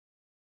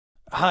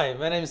Hi,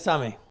 my name is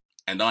Sammy,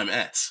 And I'm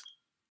S.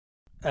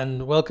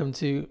 and welcome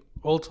to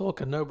All Talk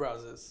and No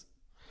Browsers.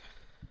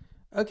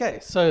 Okay,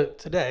 so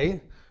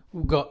today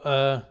we've got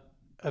a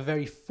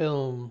very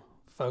film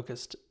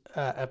focused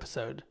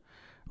episode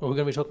where we're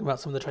going to be talking about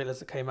some of the trailers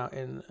that came out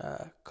in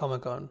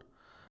Comic Con.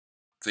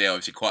 So yeah,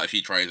 obviously quite a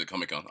few trailers at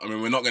Comic Con. I mean,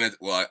 we're not gonna.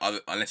 Well,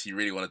 unless you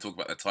really want to talk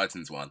about the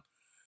Titans one,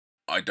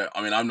 I don't.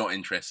 I mean, I'm not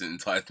interested in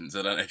Titans.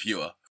 I don't know if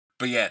you are,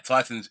 but yeah,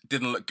 Titans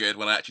didn't look good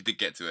when I actually did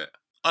get to it.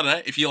 I don't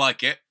know if you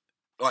like it.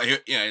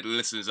 Like the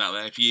listeners out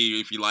there, if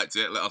you liked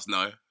it, let us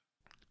know.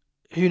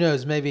 Who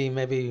knows?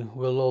 Maybe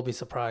we'll all be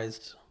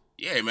surprised.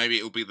 Yeah, maybe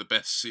it'll be the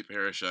best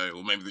superhero show,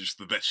 or maybe just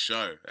the best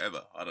show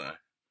ever. I don't know.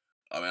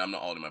 I mean, I'm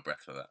not holding my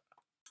breath for that.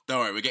 Don't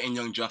worry, we're getting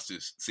Young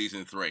Justice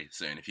season 3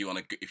 soon. If you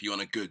want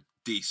a good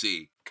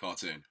DC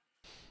cartoon.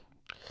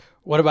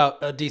 What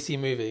about a DC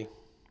movie?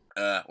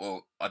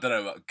 Well, I don't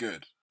know about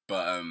good,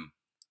 but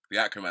the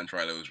Aquaman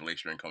trailer was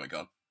released during Comic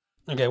Con.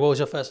 Okay, what was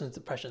your first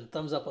impression?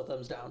 Thumbs up or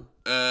thumbs down?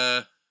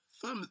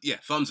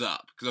 Thumbs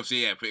up. Because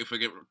obviously, yeah, if we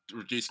get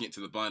reducing it to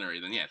the binary,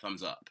 then yeah,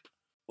 thumbs up.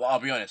 Well, I'll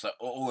be honest. Like,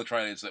 all the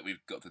trailers that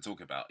we've got to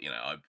talk about,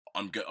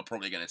 I'm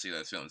probably going to see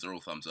those films. They're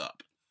all thumbs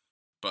up.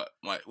 But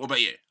what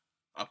about you?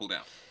 Up or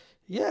down?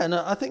 Yeah,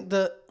 no, I think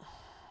that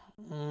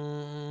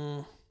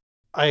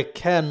I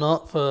care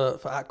not for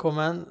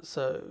Aquaman,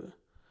 so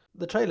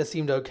the trailer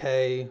seemed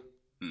okay.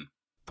 Hmm.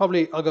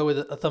 Probably I'll go with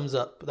a thumbs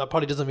up, but that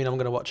probably doesn't mean I'm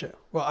going to watch it.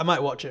 Well, I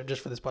might watch it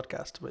just for this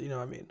podcast, but you know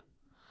what I mean.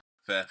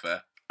 Fair.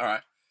 All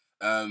right.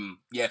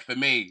 Yeah, for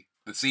me,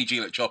 the CG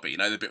looked choppy. You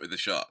know the bit with the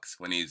sharks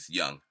when he's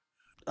young.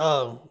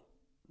 Oh,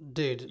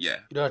 dude, Yeah.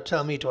 you don't have to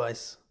tell me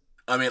twice.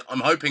 I mean, I'm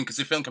hoping because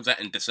the film comes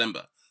out in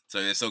December,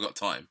 so they've still got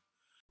time.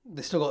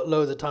 They still got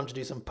loads of time to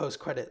do some post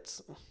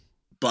credits.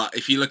 But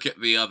if you look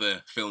at the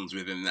other films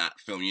within that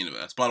film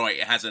universe, by the way,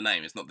 it has a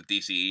name. It's not the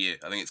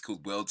DCEU. I think it's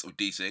called Worlds of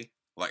DC,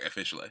 like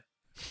officially.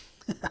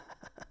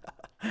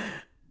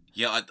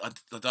 Yeah, I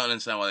don't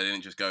understand why they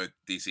didn't just go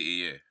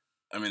DCEU.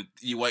 I mean,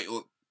 you wait.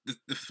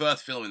 The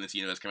first film in this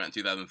universe came out in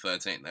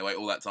 2013. They wait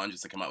all that time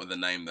just to come up with a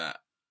name that,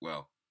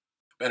 well.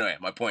 But anyway,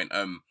 my point.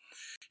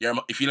 Yeah,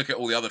 if you look at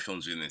all the other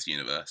films in this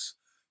universe,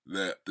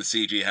 the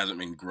CG hasn't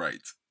been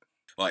great.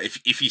 Like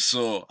if you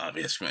saw,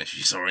 if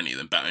you saw any of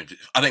them,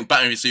 I think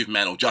Batman v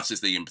Superman or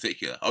Justice League in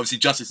particular. Obviously,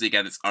 Justice League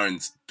had its own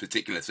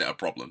particular set of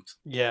problems.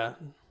 Yeah.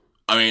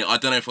 I mean, I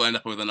don't know if we'll end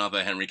up with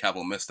another Henry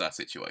Cavill mustache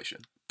situation.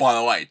 By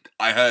the way,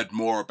 I heard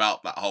more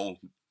about all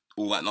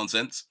that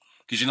nonsense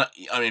because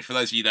I mean, for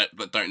those of you that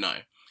don't know,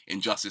 in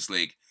Justice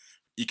League,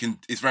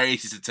 it's very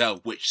easy to tell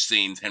which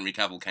scenes Henry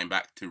Cavill came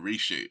back to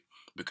reshoot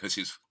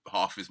because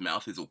half his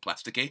mouth is all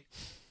plasticky.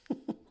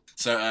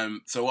 So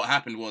what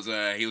happened was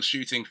he was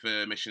shooting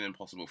for Mission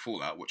Impossible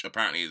Fallout, which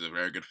apparently is a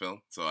very good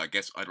film. So I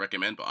guess I'd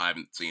recommend, but I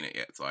haven't seen it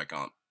yet, so I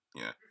can't.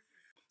 Yeah.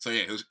 So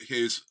yeah,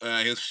 he was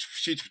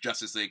shooting for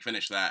Justice League,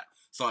 finished that,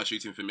 started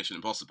shooting for Mission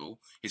Impossible.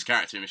 His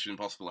character in Mission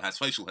Impossible has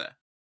facial hair,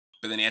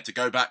 but then he had to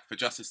go back for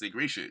Justice League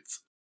reshoots.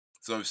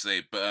 So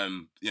obviously, but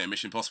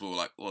Mission Impossible were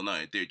like, well,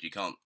 no, dude, you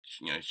can't,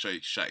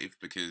 shave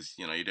because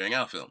you're doing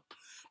our film.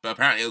 But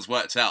apparently, it was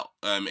worked out.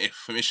 If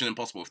for Mission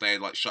Impossible, if they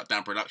had shut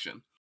down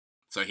production,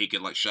 so he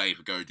could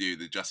shave, go do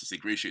the Justice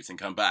League reshoots and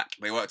come back.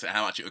 They worked out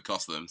how much it would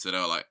cost them, so they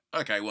were like,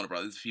 okay, Warner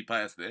Brothers, if you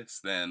pay us this,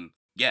 then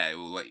yeah,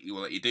 we'll let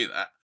you do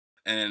that,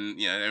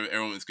 and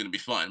everyone was going to be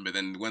fine. But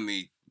then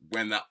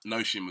when that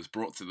notion was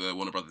brought to the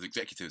Warner Brothers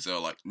executives, they were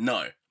like,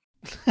 no.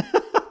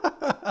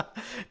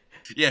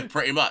 Yeah,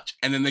 pretty much.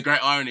 And then the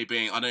great irony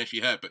being, I don't know if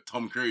you heard, but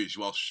Tom Cruise,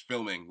 whilst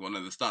filming one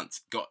of the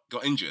stunts, got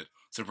injured.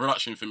 So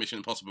production for Mission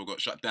Impossible got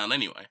shut down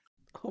anyway.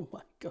 Oh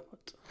my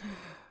god.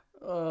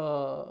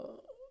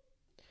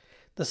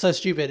 They're so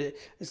stupid.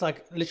 It's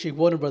like literally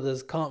Warner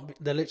Brothers can't.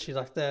 They're literally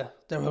like their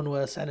own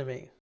worst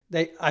enemy.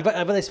 I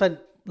bet they spent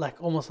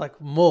almost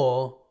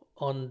more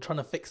on trying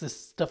to fix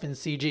this stuff in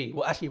CG.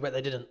 Well, actually, but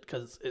they didn't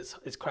because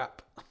it's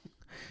crap.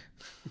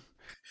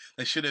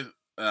 They should have.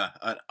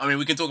 I mean,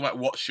 we can talk about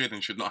what should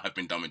and should not have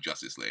been done with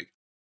Justice League.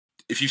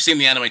 If you've seen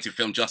the animated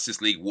film Justice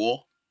League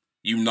War,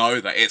 you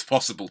know that it's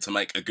possible to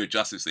make a good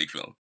Justice League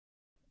film.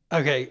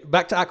 Okay,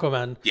 back to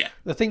Aquaman. Yeah.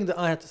 The thing that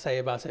I had to say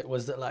about it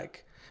was that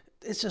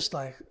it's just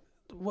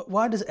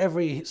why does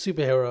every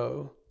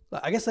superhero?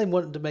 I guess they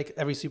wanted to make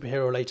every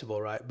superhero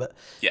relatable, right? But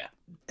yeah,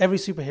 every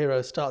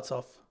superhero starts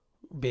off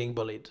being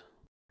bullied.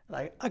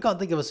 I can't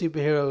think of a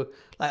superhero.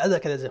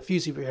 Okay, there's a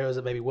few superheroes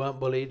that maybe weren't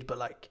bullied,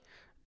 but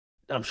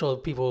I'm sure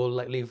people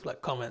leave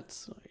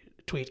comments,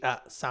 tweet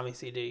at Sammy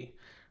CD.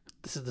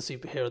 This is the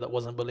superhero that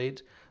wasn't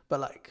bullied,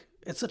 but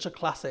it's such a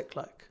classic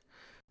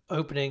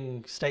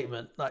opening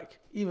statement.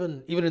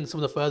 Even in some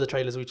of the further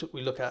trailers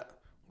we look at,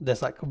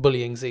 there's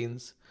bullying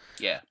scenes.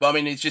 Yeah, but I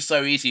mean, it's just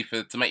so easy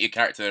to make your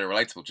character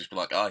relatable. Just be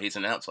like, oh, he's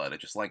an outsider,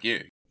 just like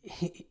you.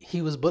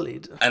 He was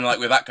bullied, and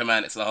with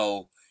Aquaman, it's the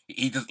whole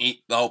the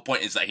whole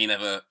point is that he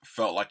never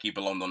felt like he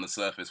belonged on the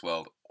surface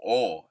world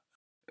or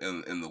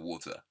in the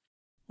water.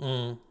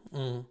 But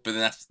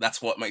then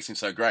that's what makes him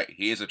so great.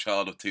 He is a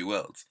child of two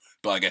worlds.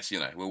 But I guess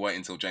we'll wait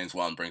until James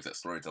Wan brings that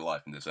story to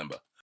life in December.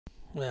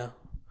 Yeah.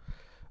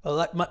 Well,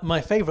 like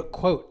my favorite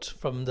quote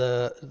from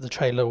the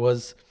trailer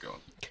was, Go on.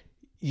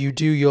 "You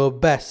do your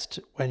best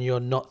when you're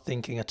not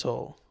thinking at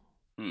all."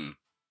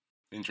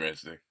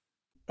 Interesting.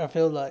 I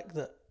feel like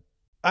that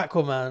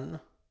Aquaman.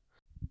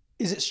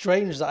 Is it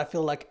strange that I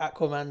feel like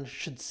Aquaman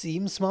should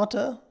seem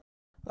smarter?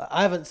 Like,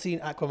 I haven't seen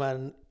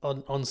Aquaman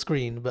on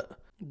screen, but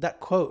that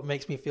quote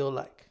makes me feel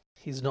like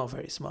he's not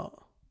very smart.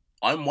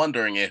 I'm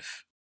wondering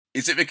if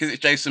is it because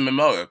it's Jason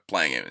Momoa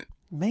playing him?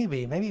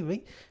 Maybe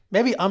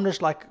I'm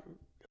just like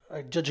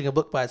judging a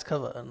book by its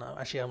cover, and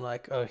actually I'm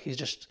like, oh, he's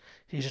just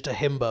a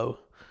himbo.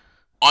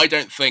 I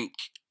don't think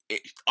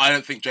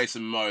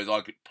Jason Momoa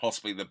is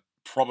possibly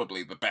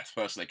probably the best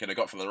person they could have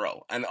got for the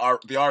role. And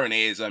the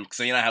irony is,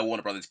 so you know how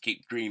Warner Brothers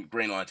keep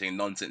greenlighting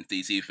nonsense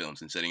DC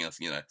films and sending us,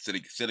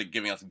 instead of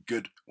giving us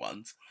good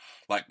ones,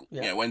 like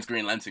when's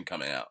Green Lantern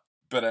coming out?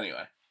 But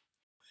anyway,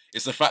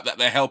 it's the fact that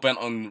they're hell bent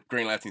on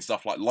greenlighting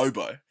stuff like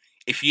Lobo.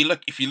 If you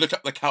look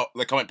up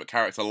the comic book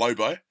character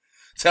Lobo,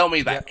 tell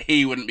me that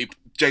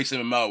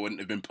Jason Momoa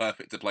wouldn't have been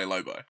perfect to play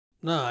Lobo.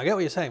 No, I get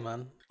what you're saying,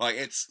 man. Like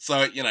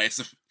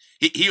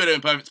he would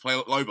have been perfect to play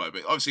Lobo,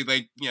 but obviously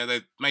they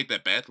made their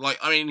bed. Like,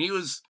 I mean, he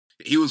was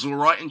all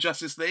right in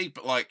Justice League,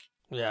 but like,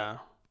 yeah,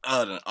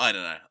 I don't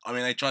know. I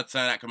mean, they tried to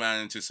turn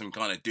Aquaman into some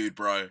kind of dude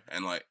bro,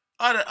 and like,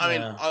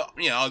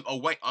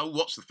 I'll wait. I'll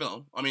watch the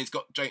film. I mean, it's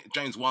got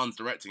James Wan's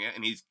directing it,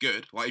 and he's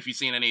good. Like, if you've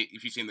seen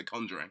The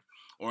Conjuring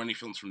or any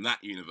films from that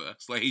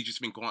universe, like he's just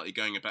been quietly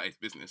going about his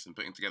business and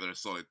putting together a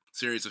solid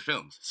series of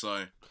films.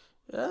 So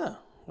yeah,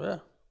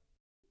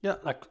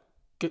 like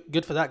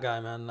good for that guy,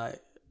 man.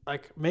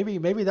 Like maybe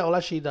that will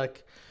actually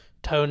like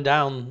tone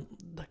down.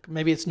 Like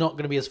maybe it's not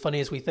going to be as funny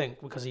as we think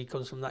because he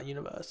comes from that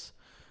universe,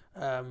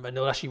 and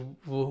it'll actually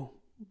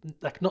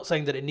like not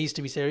saying that it needs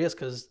to be serious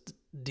because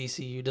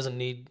DCU doesn't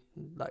need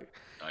like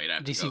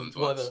DC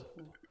whatever.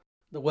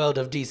 The world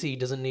of DC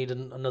doesn't need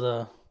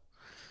another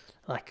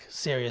like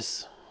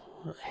serious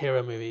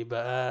hero movie,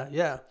 but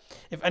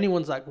if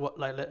anyone's like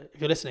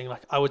if you're listening,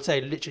 like I would say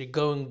literally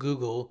go and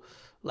Google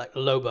like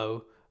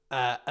Lobo,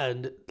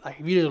 and like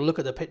if you look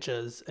at the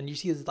pictures and you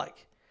see this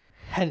like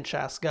hench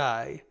ass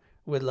guy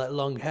with like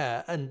long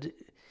hair, and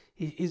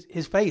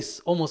his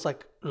face almost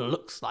like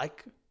looks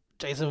like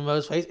Jason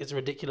Momoa's face. It's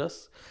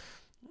ridiculous.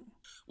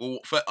 Well,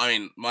 I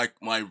mean,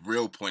 my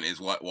real point is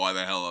why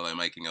the hell are they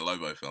making a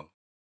Lobo film?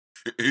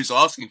 Who's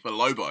asking for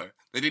Lobo?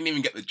 They didn't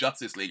even get the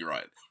Justice League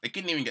right. They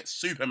couldn't even get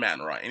Superman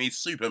right, and he's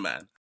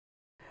Superman.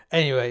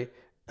 Anyway,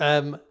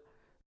 some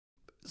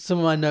of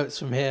my notes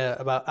from here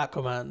about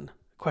Aquaman.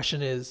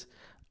 Question is,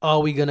 are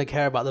we going to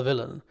care about the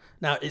villain?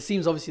 Now, it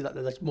seems obviously that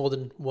there's more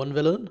than one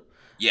villain.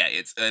 Yeah,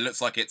 it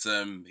looks like it's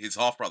his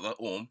half brother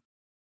Orm,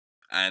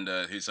 and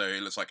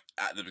it looks like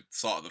at the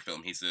start of the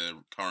film he's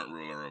the current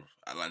ruler of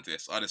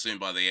Atlantis. I'd assume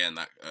by the end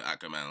that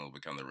Aquaman will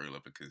become the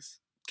ruler because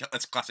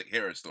that's a classic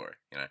hero story,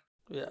 you know.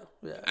 Yeah.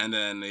 And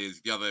then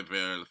there's the other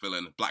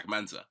villain, Black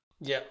Manta.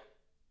 Yeah.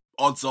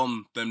 Odds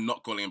on them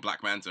not calling him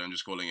Black Manta and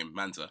just calling him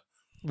Manta.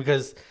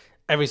 Because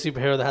every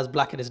superhero that has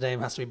black in his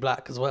name has to be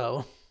black as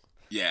well.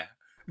 Yeah.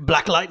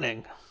 Black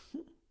Lightning.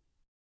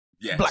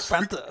 Yes. Black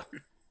Panther.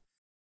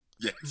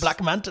 Yes.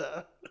 Black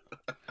Manta.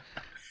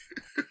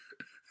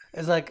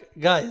 It's like,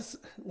 guys,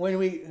 when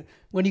are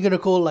you gonna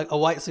call like a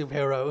white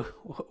superhero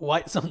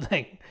white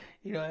something?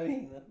 You know what I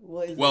mean?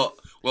 What is well,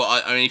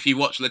 I mean, if you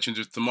watch Legends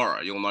of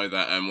Tomorrow, you'll know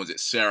that was it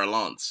Sarah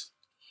Lance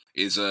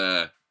is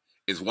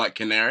White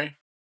Canary,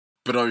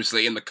 but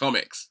obviously in the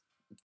comics,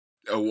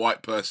 a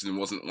white person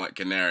wasn't White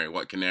Canary.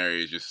 White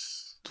Canary is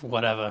just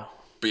whatever.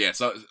 But yeah,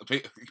 so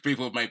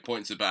people have made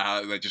points about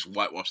how they just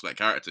whitewashed that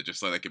character just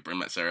so they could bring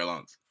back Sarah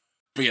Lance.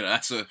 But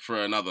that's for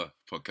another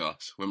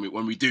podcast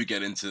when we do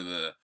get into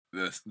the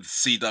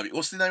CW.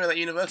 What's the name of that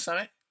universe,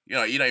 Sammy? You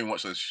don't even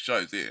watch those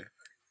shows, do you?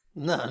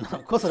 No,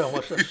 of course I don't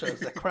watch those shows.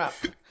 They're crap.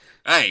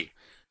 Hey,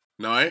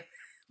 no,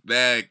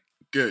 they're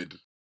good.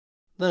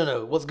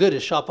 No. What's good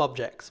is Sharp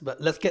Objects. But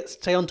let's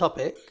stay on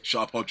topic.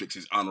 Sharp Objects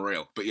is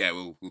unreal. But yeah,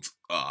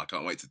 I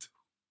can't wait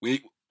to.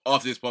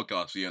 After this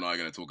podcast, you and I are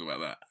going to talk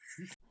about that.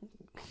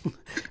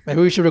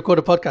 Maybe we should record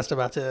a podcast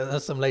about it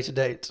at some later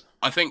date.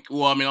 I think.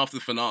 Well, I mean, after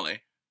the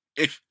finale,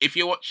 if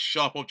you watch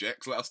Sharp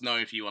Objects, let us know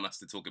if you want us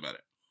to talk about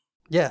it.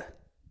 Yeah.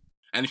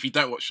 And if you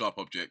don't watch Sharp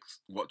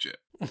Objects, watch it.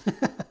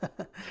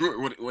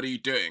 What are you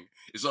doing?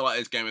 It's not like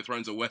it's Game of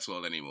Thrones or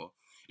Westworld anymore.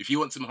 If you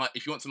want some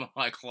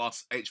high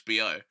class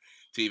HBO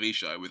TV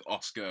show with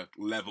Oscar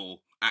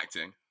level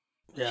acting,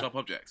 Sharp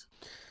Objects.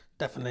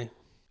 Definitely.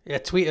 Yeah,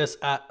 tweet us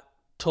at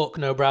Talk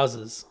No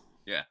Browsers.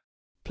 Yeah.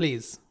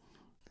 Please.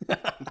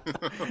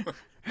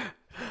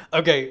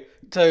 Okay,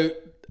 so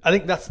I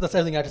think that's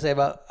everything I have to say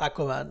about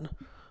Aquaman.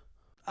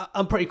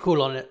 I'm pretty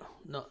cool on it.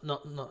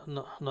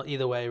 Not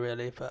either way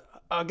really, but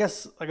I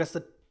guess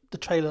the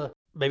trailer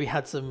maybe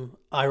had some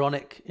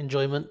ironic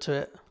enjoyment to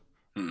it.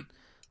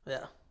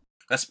 Yeah.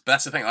 That's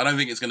the thing. I don't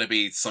think it's going to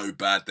be so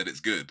bad that it's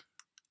good.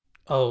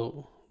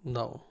 Oh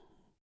no.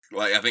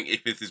 Like, I think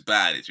if this is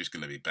bad, it's just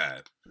going to be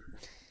bad.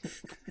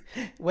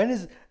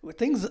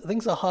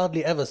 Things are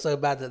hardly ever so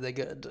bad that they're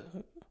good.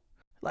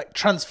 Like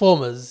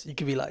Transformers, you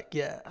could be like,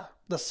 yeah,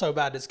 that's so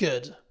bad it's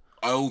good.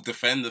 I'll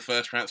defend the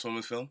first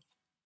Transformers film.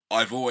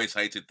 I've always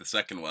hated the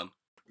second one.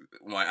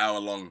 My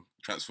hour-long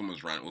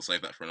Transformers rant, we'll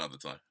save that for another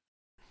time.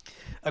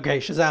 Okay,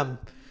 Shazam.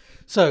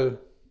 So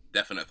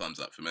Definite thumbs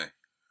up for me.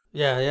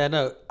 yeah,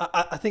 no.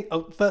 I think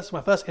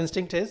my first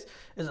instinct is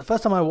the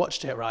first time I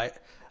watched it, right?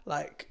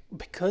 Like,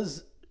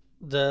 because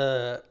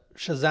the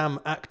Shazam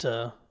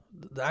actor,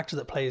 the actor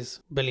that plays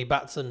Billy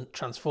Batson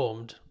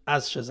transformed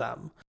as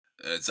Shazam,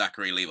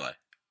 Zachary Levi.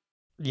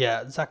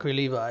 yeah, Zachary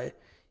Levi,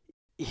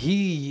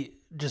 he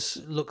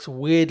just looks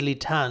weirdly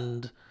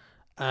tanned,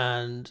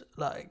 and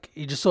like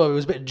you just saw it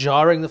was a bit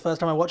jarring the first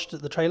time I watched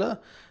the trailer,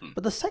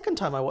 but the second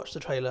time I watched the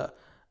trailer,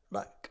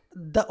 like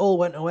that all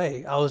went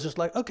away. I was just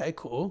like, okay,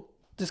 cool.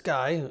 This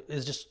guy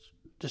is just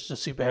a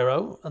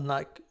superhero, and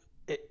like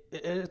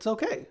it's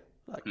okay.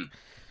 Like,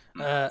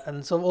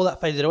 and so all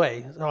that faded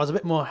away. So I was a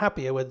bit more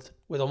happier with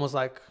almost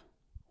like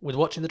with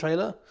watching the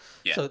trailer.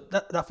 Yeah. So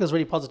that feels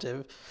really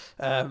positive.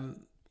 I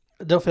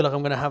don't feel like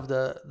I'm gonna have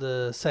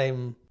the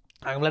same.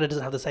 I'm glad it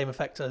doesn't have the same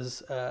effect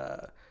as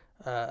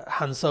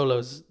Han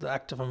Solo's the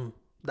actor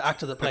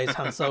that plays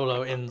Han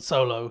Solo in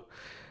Solo.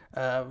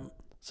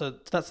 So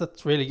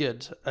that's really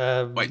good.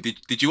 Wait,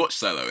 did you watch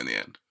Solo in the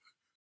end?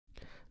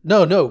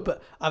 No,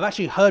 but I've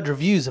actually heard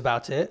reviews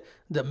about it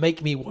that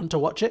make me want to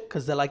watch it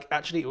because they're like,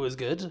 actually, it was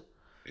good.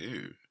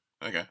 Ew.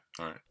 Okay,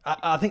 all right.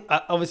 I think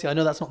obviously I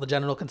know that's not the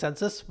general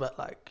consensus, but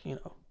like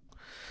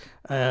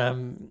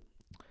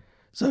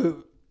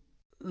so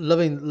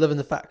loving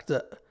the fact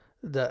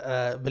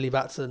that Billy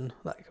Batson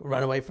like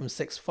ran away from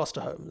 6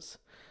 foster homes.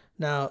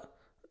 Now,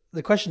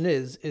 the question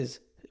is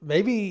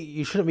maybe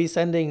you shouldn't be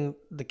sending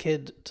the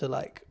kid to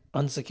like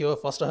unsecure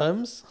foster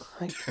homes.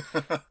 Like,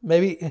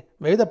 maybe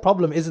the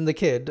problem isn't the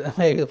kid.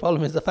 Maybe the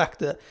problem is the fact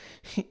that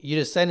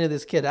you're just sending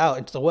this kid out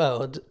into the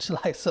world to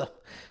like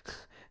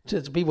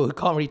to people who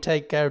can't really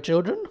take care of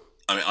children.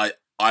 I mean,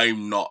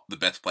 I'm not the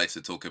best place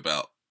to talk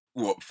about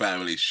what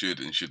families should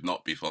and should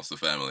not be foster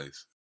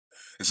families.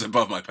 It's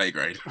above my pay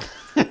grade.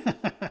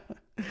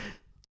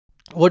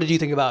 What did you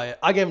think about it?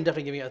 I'm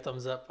definitely giving it a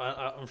thumbs up.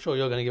 I'm sure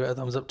you're going to give it a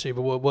thumbs up too,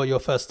 but what are your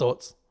first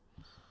thoughts?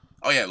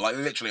 Oh yeah, like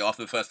literally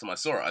after the first time I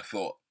saw it, I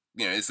thought,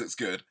 this looks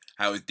good.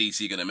 How is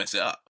DC going to mess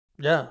it up?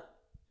 Yeah.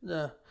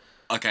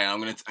 Okay, I'm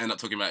going to end up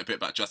talking about a bit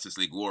about Justice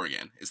League War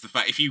again. It's the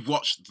fact, if you've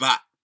watched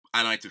that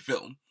animated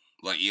film,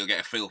 like, you'll get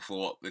a feel for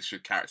what this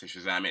character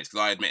Shazam is. Because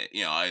I admit,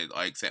 I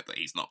accept that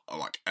he's not,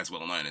 like, as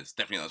well known as,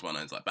 definitely not as well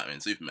known as, like, Batman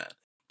and Superman.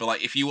 But,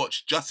 like, if you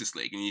watch Justice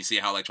League and you see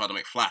how they try to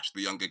make Flash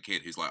the younger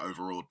kid who's, like,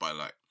 overawed by,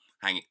 like,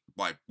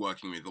 by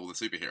working with all the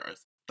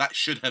superheroes, that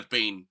should have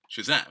been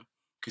Shazam.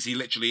 Because he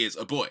literally is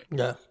a boy.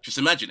 Yeah. Just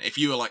imagine, if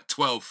you were, like,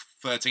 12,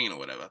 13 or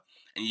whatever,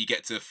 and you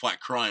get to fight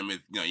crime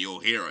with,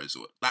 your heroes,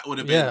 that would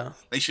have been... Yeah.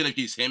 They should have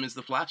used him as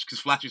the Flash, because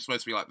Flash is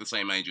supposed to be, like, the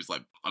same age as,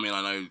 like... I mean,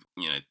 I know,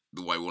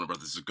 the way Warner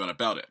Brothers have gone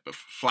about it, but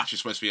Flash is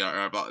supposed to be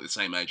about the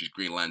same age as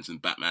Green Lantern,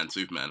 Batman,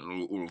 Superman,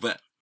 and all of them,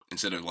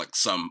 instead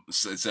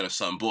of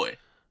some boy.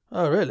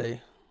 Oh, really?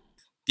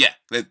 Yeah,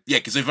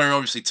 because they very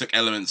obviously took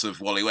elements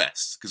of Wally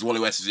West, because Wally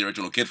West is the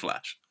original Kid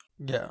Flash.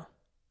 Yeah.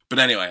 But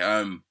anyway,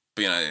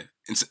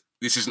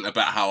 this isn't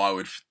about how I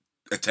would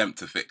attempt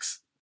to fix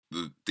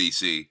the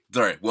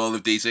World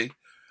of DC.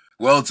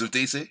 Worlds of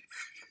DC.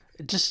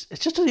 It just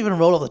doesn't even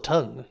roll off the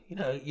tongue.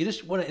 You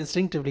just want to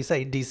instinctively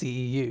say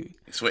DCEU.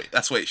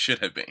 That's what it should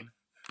have been.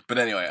 But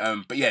anyway,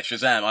 but yeah,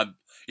 Shazam.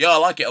 I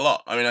like it a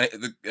lot. I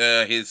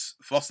mean, his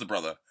foster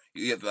brother,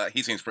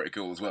 he seems pretty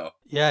cool as well.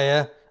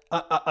 Yeah.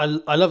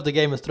 I love the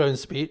Game of Thrones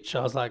speech.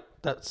 I was like,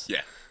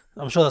 yeah.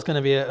 I'm sure that's going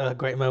to be a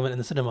great moment in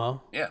the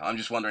cinema. Yeah, I'm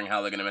just wondering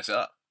how they're going to mess it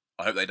up.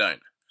 I hope they don't.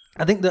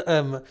 I think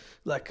that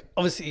like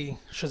obviously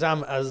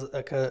Shazam as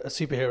like a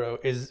superhero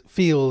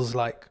feels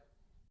like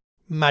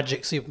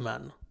magic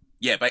Superman.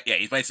 Yeah, but yeah,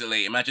 he's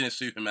basically, imagine if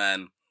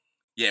Superman.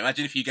 Yeah,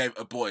 imagine if you gave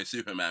a boy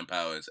Superman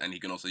powers and he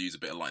can also use a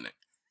bit of lightning.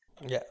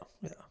 Yeah.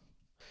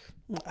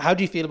 How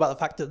do you feel about the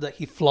fact that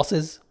he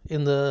flosses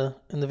in the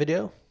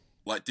video?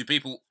 Like, do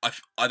people?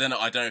 I don't know.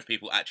 I don't know if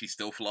people actually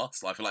still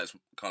floss. I feel like it's the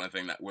kind of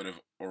thing that would have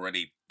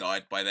already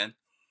died by then.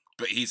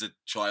 But he's a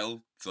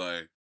child,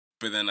 so.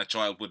 But then a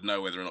child would know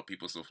whether or not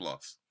people still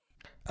floss.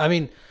 I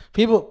mean,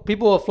 people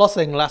were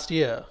flossing last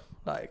year.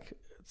 Like,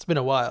 it's been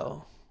a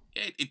while.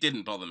 It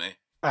didn't bother me.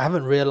 I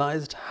haven't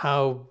realized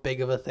how big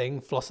of a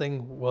thing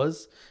flossing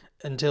was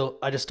until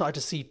I just started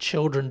to see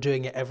children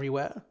doing it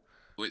everywhere.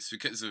 Well, it's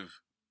because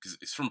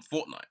it's from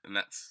Fortnite, and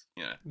that's,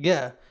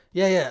 Yeah,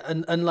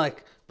 and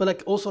like, but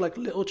like also like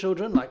little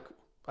children, like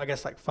I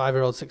guess like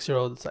 5-year-olds,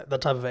 6-year-olds, like that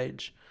type of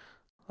age,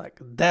 like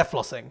they're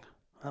flossing.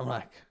 I'm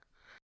like,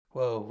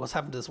 whoa, what's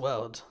happened to this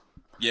world?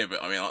 Yeah,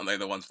 but I mean, aren't they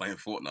the ones playing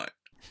Fortnite?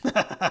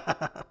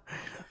 I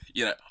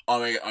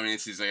mean,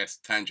 this is, I guess,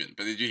 tangent.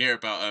 But did you hear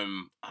about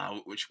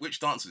which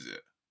dance is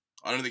it?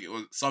 I don't think it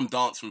was some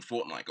dance from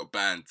Fortnite got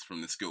banned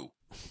from the school.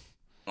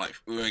 Like,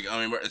 we're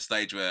at a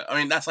stage where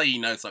that's how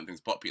you know something's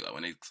popular,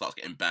 when it starts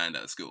getting banned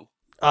at a school.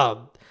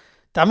 Oh,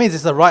 that means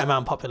it's the right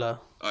amount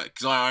popular.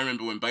 Because I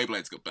remember when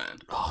Beyblades got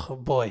banned. Oh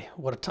boy,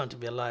 what a time to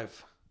be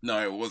alive!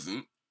 No, it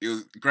wasn't. It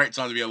was a great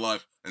time to be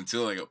alive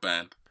until they got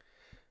banned.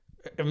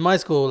 In my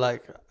school,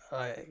 like,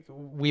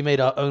 we made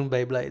our own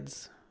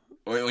Beyblades.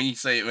 When you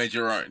say it made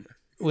your own,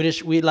 We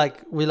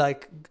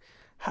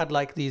had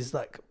like these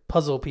like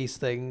puzzle piece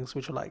things,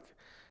 which were like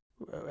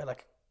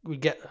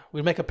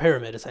we'd make a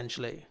pyramid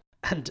essentially,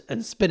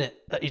 and spin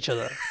it at each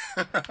other,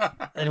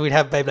 and we'd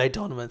have Beyblade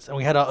tournaments, and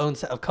we had our own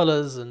set of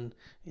colors, and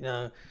you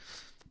know,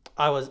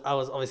 I was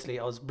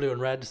blue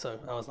and red, so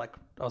I was like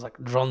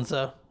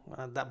Dronza,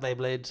 that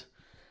Beyblade.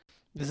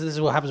 This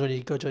is what happens when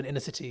you go to an inner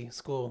city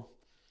school.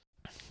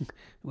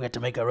 We had to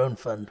make our own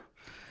fun.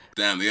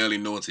 Damn, the early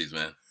noughties,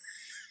 man.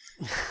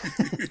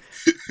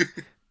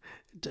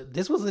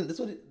 This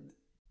wasn't.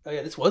 Oh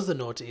yeah, this was the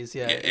noughties.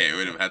 Yeah, it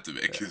would have had to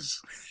be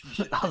because.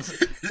 I was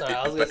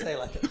gonna say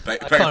like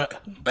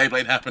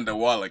Beyblade happened a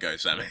while ago,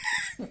 Sammy.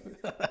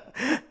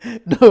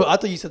 No, I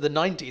thought you said the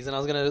 90s, and I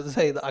was gonna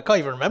say that I can't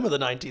even remember the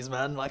 90s,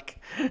 man. Like.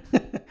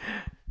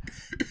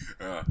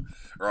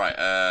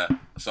 Right.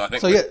 So I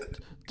think. So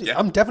yeah,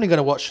 I'm definitely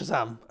gonna watch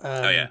Shazam.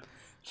 Oh yeah.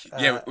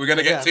 Yeah, we're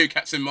gonna get 2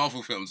 Captain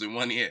Marvel films in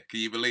 1 year. Can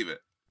you believe it?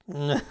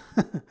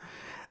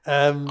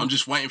 I'm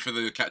just waiting for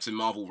the Captain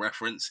Marvel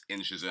reference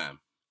in Shazam.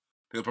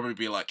 He'll probably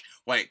be like,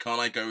 "Wait, can't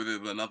I go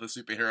with another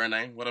superhero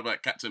name? What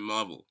about Captain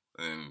Marvel?"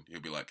 And he'll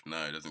be like,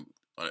 "No, it doesn't."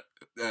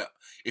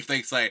 If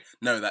they say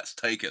no, that's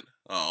taken.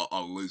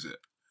 I'll lose it.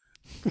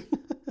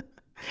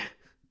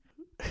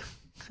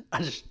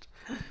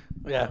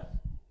 Yeah.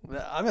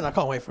 I mean, I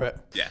can't wait for it.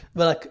 Yeah.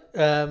 But like,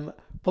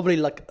 probably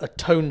like a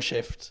tone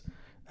shift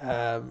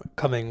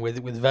coming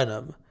with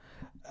Venom.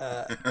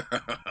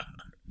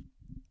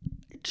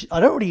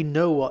 I don't really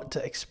know what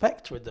to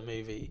expect with the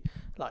movie.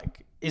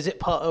 Like, is it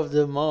part of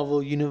the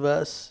Marvel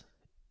universe?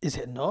 Is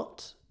it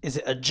not? Is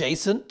it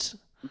adjacent?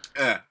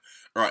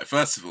 Right.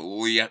 First of all,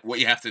 what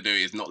you have to do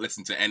is not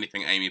listen to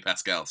anything Amy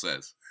Pascal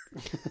says.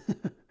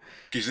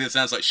 Because it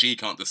sounds like she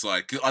can't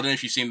decide. Cause I don't know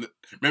if you've seen.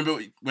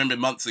 Remember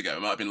months ago,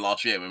 it might have been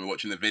last year when we were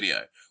watching the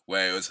video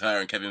where it was her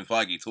and Kevin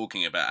Feige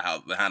talking about how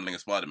the handling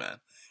of Spider-Man.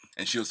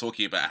 And she was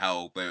talking about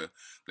how the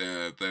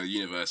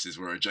universes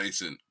were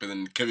adjacent, but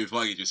then Kevin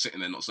Feige just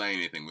sitting there not saying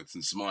anything with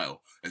some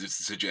smile, as if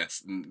to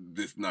suggest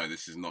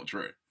this is not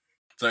true.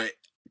 So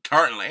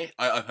currently,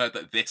 I've heard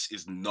that this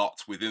is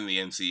not within the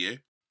MCU,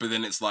 but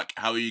then it's like,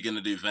 how are you going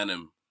to do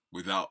Venom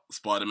without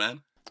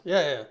Spider-Man?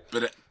 Yeah.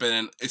 But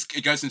then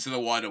it goes into the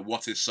wider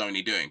what is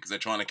Sony doing, because they're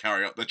trying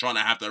to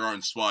have their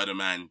own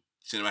Spider-Man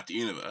cinematic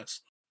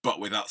universe,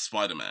 but without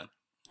Spider-Man.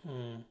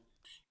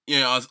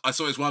 Yeah, I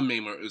saw this one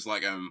meme where it was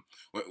like,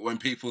 when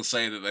people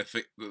say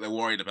that they're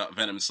worried about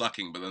Venom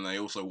sucking, but then they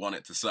also want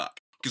it to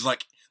suck. Because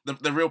like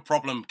the real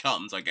problem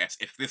comes, I guess,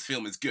 if this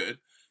film is good,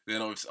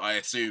 then obviously I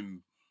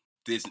assume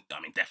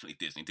definitely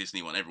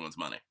Disney want everyone's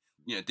money.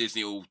 You know,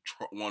 Disney will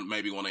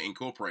maybe want to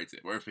incorporate it.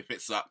 Where if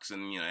it sucks,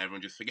 and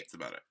everyone just forgets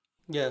about it.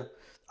 Yeah,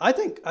 I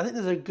think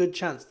there's a good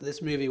chance that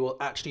this movie will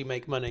actually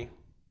make money.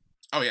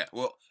 Oh yeah,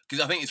 well,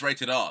 because I think it's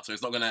rated R, so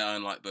it's not going to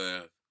earn like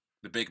the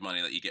big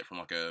money that you get from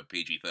like a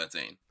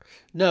PG-13.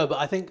 No, but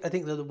I think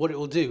that what it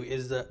will do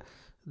is that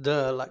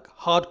the like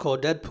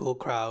hardcore Deadpool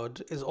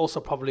crowd is also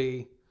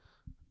probably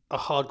a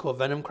hardcore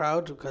Venom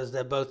crowd, because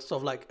they're both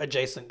sort of like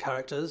adjacent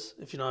characters,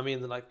 if you know what I mean.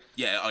 They're like,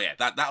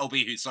 that'll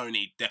be who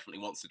Sony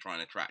definitely wants to try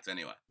and attract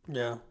anyway.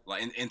 Yeah,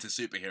 like into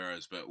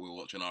superheroes, but we'll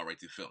watch an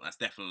R-rated film. That's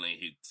definitely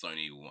who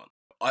Sony will want.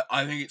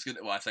 I think it's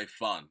gonna. Well, I say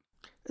fun.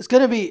 It's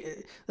gonna be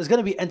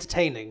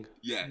entertaining.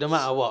 Yeah. No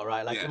matter what,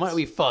 right? Like, It might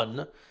be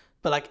fun,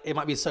 but like it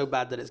might be so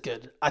bad that it's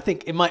good. I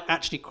think it might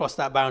actually cross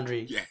that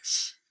boundary.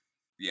 Yes.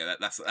 Yeah,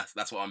 that's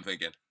what I'm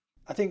thinking.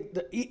 I think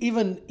that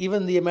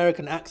even the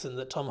American accent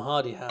that Tom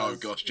Hardy has. Oh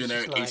gosh,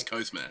 generic East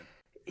Coast man.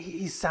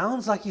 He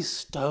sounds like he's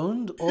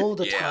stoned all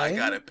the time.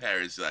 Yeah, I got a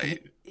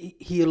parasite.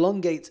 He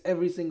elongates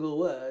every single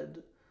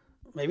word.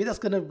 Maybe that's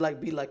gonna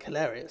be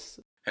hilarious.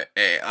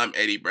 Hey, I'm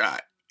Eddie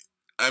Brock.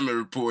 I'm a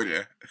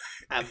reporter.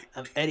 I'm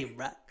Eddie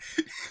Brock.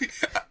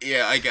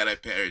 Yeah, I got a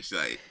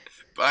parasite.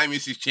 Bye,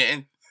 Mrs.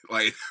 Chen.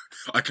 Like,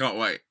 I can't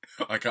wait.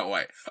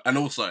 And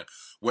also,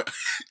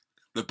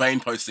 the Bane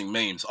posting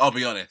memes. I'll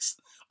be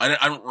honest. I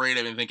don't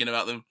really been thinking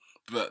about them,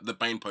 but the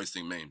Bane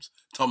posting memes.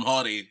 Tom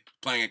Hardy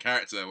playing a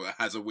character that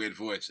has a weird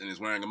voice and is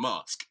wearing a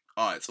mask.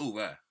 It's all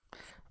there.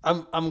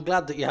 I'm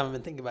glad that you haven't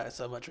been thinking about it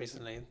so much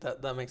recently.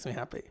 That makes me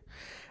happy.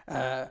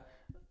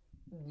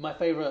 My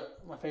favorite.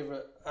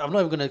 I'm not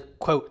even gonna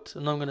quote.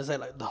 I'm not gonna say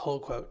like the whole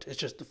quote. It's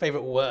just the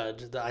favorite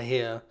word that I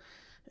hear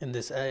in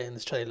this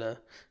trailer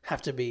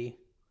have to be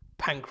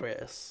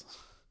pancreas.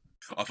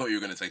 I thought you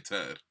were gonna say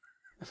turd,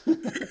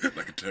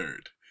 like a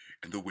turd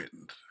in the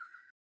wind.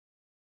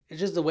 It's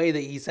just the way that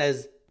he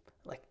says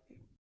like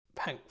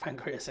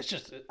pancreas. It's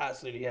just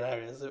absolutely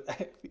hilarious.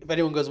 If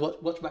anyone goes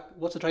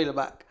watch the trailer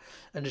back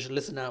and just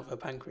listen out for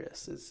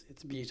pancreas,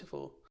 it's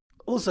beautiful.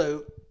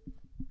 Also,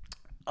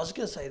 I was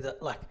gonna say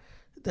that like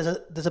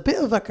there's a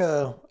bit of like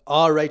a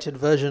R-rated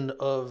version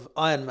of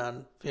Iron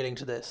Man feeling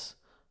to this.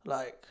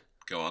 Like,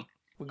 go on.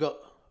 We got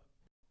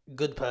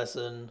good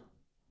person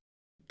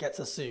gets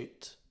a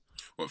suit.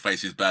 What,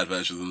 faces bad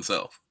version of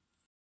themselves?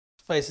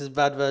 Faces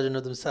bad version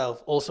of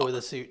themselves, also with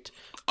a suit,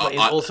 but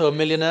he's also a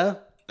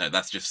millionaire. No,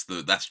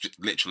 that's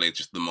literally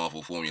just the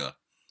Marvel formula.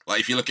 Like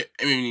if you look at,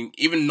 I mean,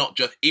 even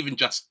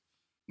just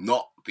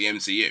not the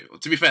MCU.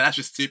 To be fair, that's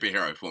just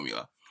superhero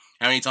formula.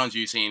 How many times have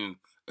you seen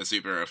a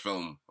superhero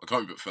film, a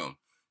comic book film,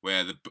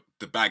 where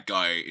the bad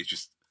guy is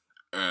just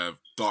a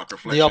dark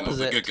reflection of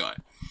the good guy?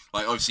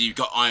 Like obviously you've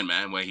got Iron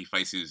Man where he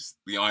faces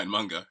the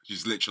Ironmonger,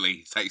 just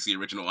literally takes the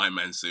original Iron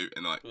Man suit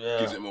and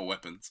gives it more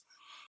weapons.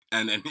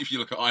 And then if you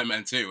look at Iron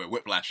Man 2, where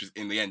Whiplash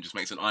in the end just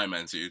makes an Iron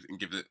Man suit and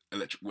gives it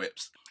electric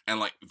whips. And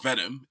like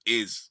Venom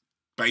is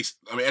based.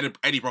 I mean,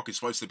 Eddie Brock is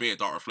supposed to be a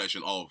dark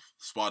reflection of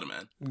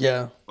Spider-Man.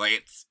 Yeah.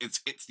 Like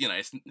it's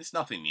it's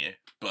nothing new,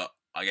 but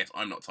I guess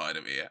I'm not tired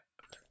of it yet.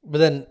 But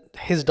then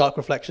his dark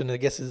reflection, I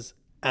guess, is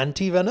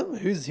anti-Venom.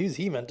 Who's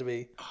he meant to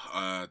be?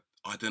 I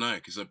don't know,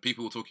 because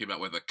people were talking about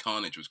whether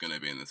Carnage was going to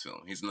be in this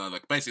film. He's another.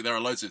 Basically, there are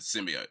loads of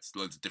symbiotes,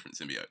 loads of different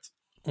symbiotes.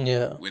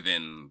 Yeah.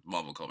 Within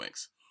Marvel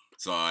Comics.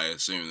 So I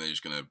assume they're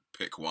just going to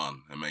pick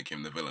one and make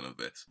him the villain of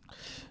this.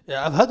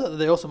 Yeah, I've heard that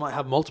they also might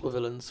have multiple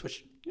villains,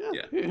 which,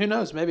 who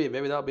knows? Maybe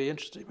that'll be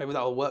interesting. Maybe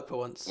that'll work for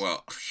once.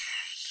 Well,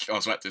 I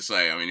was about to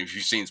say, I mean, if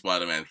you've seen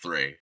Spider-Man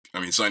 3, I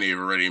mean, Sony have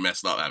already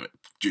messed up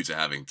due to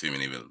having too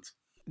many villains.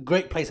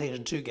 Great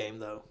PlayStation 2 game,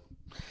 though.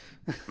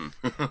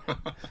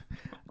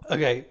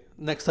 Okay,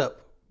 next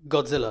up,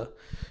 Godzilla,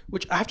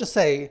 which I have to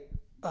say,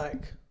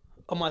 like,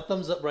 on my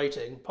thumbs up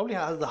rating, probably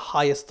has the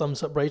highest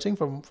thumbs up rating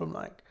from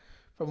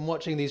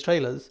watching these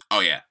trailers. Oh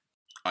yeah.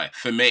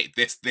 For me,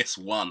 this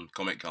won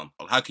Comic-Con.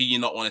 How can you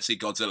not want to see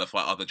Godzilla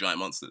fight other giant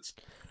monsters?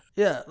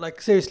 Yeah, like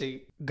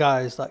seriously,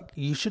 guys, like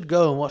you should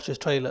go and watch this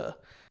trailer.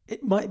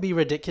 It might be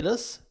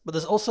ridiculous, but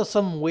there's also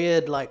some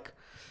weird like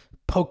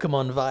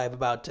Pokemon vibe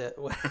about it,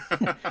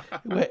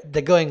 where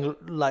they're going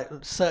like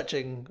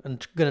searching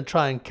and gonna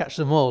try and catch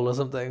them all or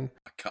something.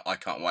 I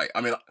can't wait.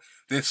 I mean,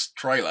 this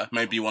trailer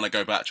made me want to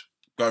go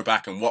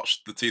back and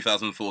watch the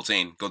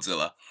 2014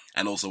 Godzilla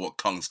and also watch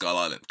Kong Skull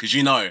Island, because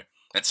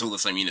that's all the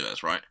same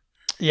universe, right?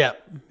 Yeah.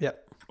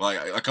 Like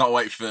I can't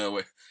wait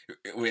for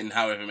in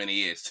however many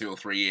years, 2 or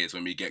 3 years,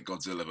 when we get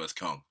Godzilla vs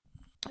Kong.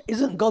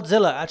 Isn't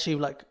Godzilla actually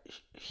like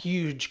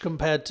huge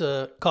compared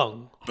to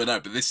Kong? But no,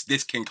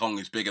 this King Kong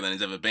is bigger than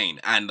he's ever been,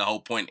 and the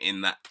whole point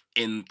in that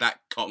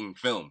Kong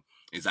film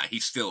is that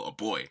he's still a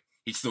boy.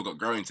 He's still got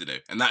growing to do,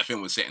 and that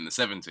film was set in the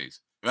 70s.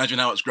 Imagine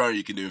how much growing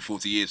you can do in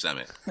 40 years,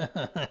 Sammy.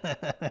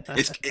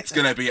 It's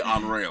gonna be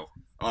unreal.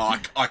 Oh,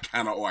 I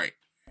cannot wait.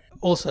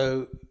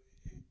 Also,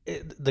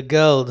 the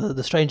girl,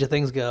 the Stranger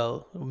Things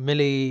girl,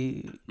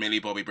 Millie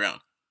Bobby Brown.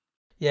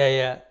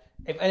 Yeah.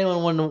 If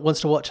anyone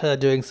wants to watch her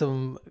doing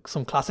some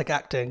classic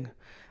acting,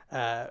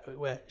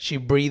 where she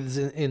breathes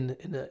in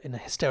a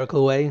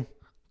hysterical way,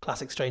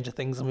 classic Stranger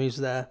Things moves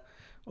there,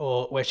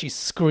 or where she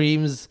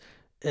screams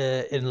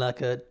in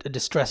like a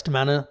distressed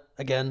manner,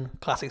 again,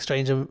 classic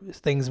Stranger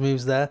Things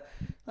moves there.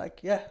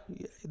 Like, yeah,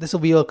 this will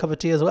be your cup of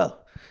tea as well.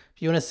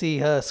 If you want to see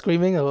her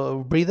screaming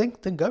or breathing,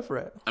 then go for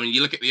it. I mean,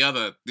 you look at the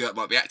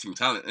acting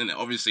talent, isn't it?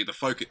 Obviously, the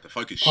focus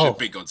should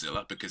be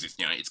Godzilla, because it's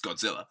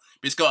Godzilla.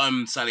 But it's got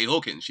Sally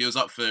Hawkins. She was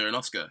up for an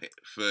Oscar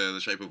for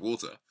The Shape of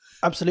Water.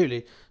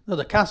 Absolutely. No,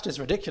 the cast is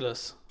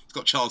ridiculous. It's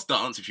got Charles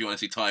Dance, if you want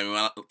to see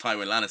Tywin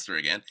Lannister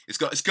again. It's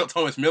got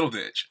Thomas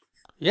Middleditch.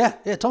 Yeah,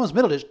 Thomas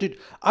Middleditch, dude.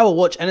 I will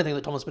watch anything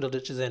that Thomas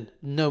Middleditch is in,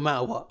 no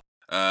matter what.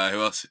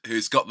 Who else?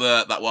 Who's got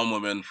that one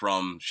woman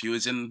from? She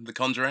was in The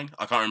Conjuring.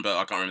 I can't remember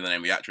the name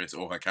of the actress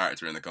or her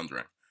character in The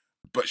Conjuring,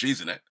 but she's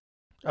in it.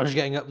 I was just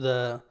getting up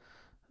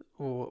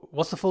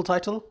what's the full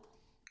title?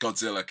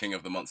 Godzilla, King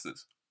of the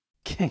Monsters.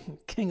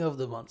 King of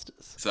the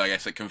Monsters. So I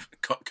guess it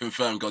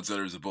confirmed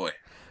Godzilla is a boy.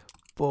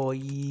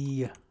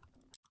 Boy.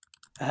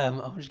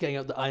 I'm just getting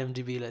up the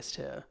IMDb list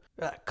here.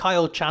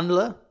 Kyle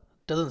Chandler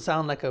doesn't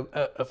sound like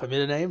a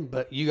familiar name,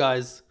 but you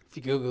guys, if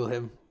you Google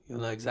him,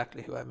 you'll know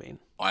exactly who I mean.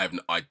 I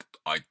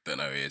don't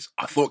know who he is.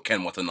 I thought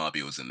Ken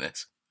Watanabe was in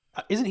this.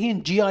 Isn't he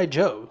in G.I.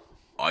 Joe?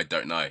 I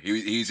don't know.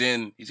 He's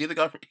in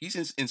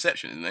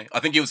Inception, isn't he? I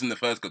think he was in the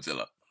first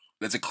Godzilla.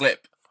 There's a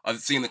clip. I've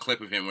seen the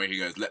clip of him where he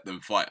goes, "Let them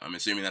fight." I'm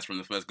assuming that's from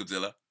the first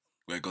Godzilla,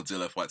 where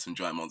Godzilla fights some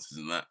giant monsters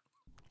and that.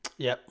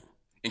 Yep.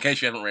 In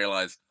case you haven't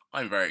realised,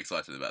 I'm very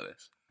excited about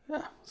this.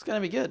 Yeah, it's gonna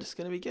be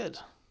good.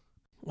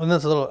 Well,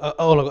 that's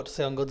all I got to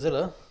say on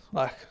Godzilla.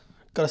 Like,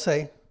 gotta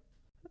say,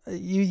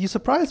 you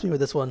surprised me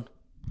with this one.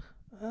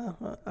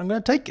 I'm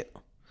gonna take it.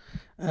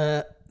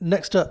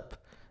 Next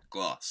up,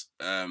 Glass.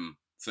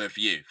 So for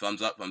you,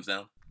 thumbs up, thumbs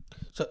down?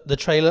 So the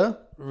trailer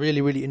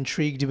really, really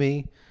intrigued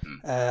me.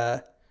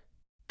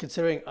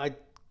 Considering I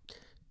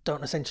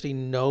don't essentially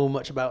know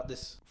much about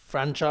this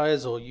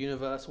franchise or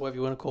universe, whatever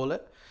you want to call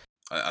it.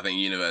 I think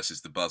universe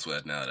is the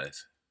buzzword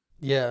nowadays.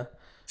 Yeah.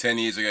 10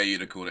 years ago,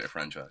 you'd have called it a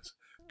franchise.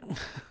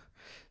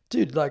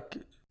 Dude, like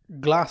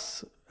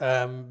Glass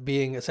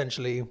being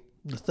essentially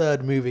the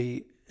third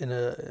movie in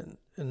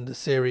the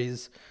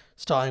series,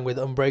 starting with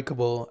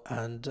Unbreakable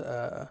and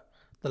the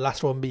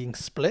last one being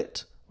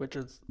Split, which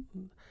are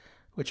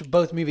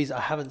both movies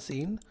I haven't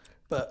seen,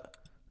 but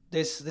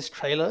this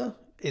trailer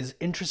is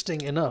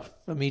interesting enough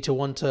for me to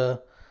want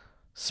to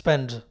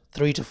spend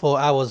 3 to 4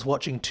 hours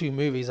watching 2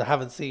 movies I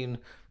haven't seen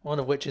one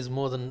of which is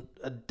more than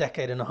a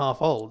decade and a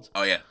half old.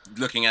 Oh yeah,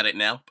 looking at it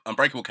now,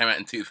 Unbreakable came out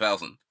in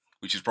 2000,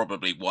 which is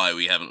probably why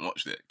we haven't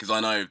watched it. Because I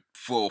know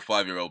 4 or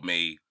 5-year-old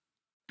me,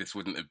 this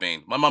wouldn't have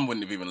been. My mum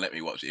wouldn't have even let me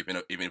watch it,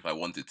 even if I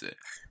wanted to.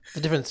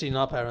 The difference between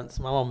our parents,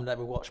 my mum let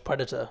me watch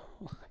Predator.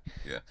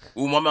 Yeah.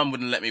 Well, my mum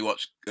wouldn't let me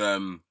watch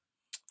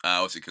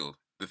what's it called?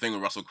 The thing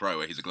with Russell Crowe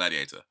where he's a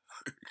gladiator.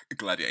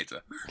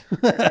 Gladiator.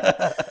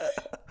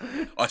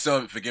 I still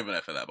haven't forgiven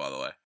her for that, by the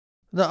way.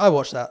 No, I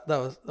watched that.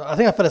 I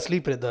think I fell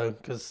asleep in it though,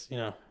 because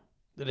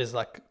it is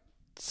like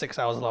 6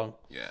 hours long.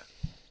 Yeah,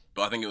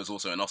 but I think it was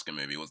also an Oscar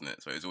movie, wasn't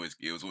it? So it was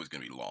always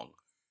going to be long.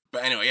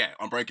 But anyway, yeah,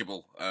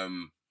 Unbreakable.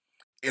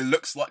 It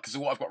looks like, because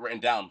what I've got written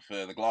down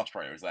for the Glass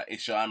trailer is that is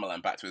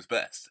Shyamalan back to his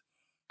best?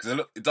 Because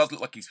it does look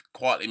like he's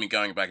quietly been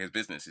going back his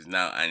business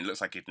now, and it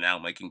looks like he's now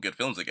making good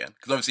films again.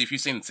 Because obviously, if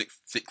you've seen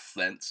Sixth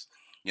Sense,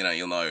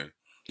 you'll know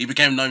he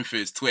became known for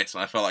his twist,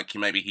 and I felt like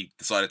maybe he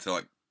decided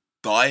to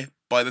die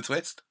by the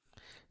twist.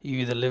 You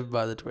either live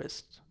by the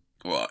twist.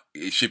 Well,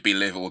 it should be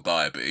live or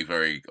die, but he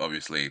very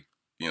obviously,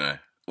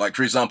 like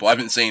for example, I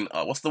haven't seen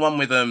what's the one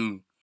with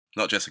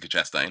not Jessica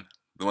Chastain,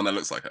 the one that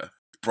looks like her,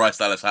 Bryce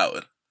Dallas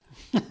Howard,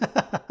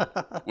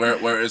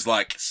 where it's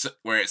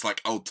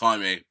like old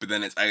timey, but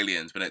then it's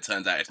aliens, but it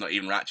turns out it's not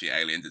even actually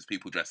aliens, it's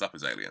people dressed up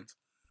as aliens.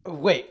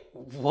 Wait,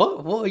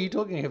 what? What are you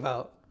talking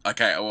about?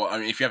 Okay, well, I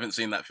mean, if you haven't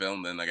seen that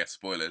film, then I guess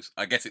spoilers.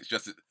 I guess it's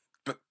just,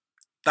 but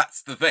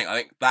that's the thing. I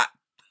think that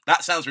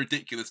sounds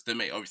ridiculous to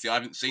me. Obviously, I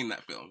haven't seen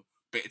that film,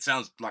 but it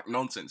sounds like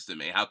nonsense to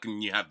me. How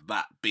can you have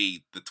that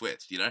be the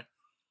twist,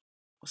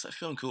 What's that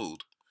film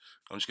called?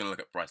 I'm just going to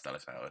look up Bryce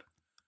Dallas Howard.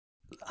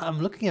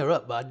 I'm looking her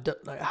up, but I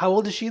don't, how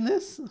old is she in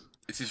this?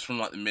 This is from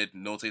the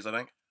mid-noughties, I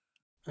think.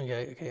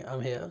 Okay,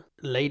 I'm here.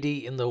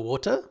 Lady in the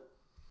Water?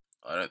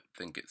 I don't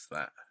think it's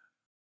that.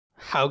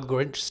 How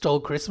Grinch Stole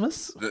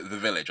Christmas? The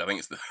Village, I think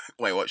it's the...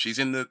 Wait, what? She's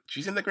in the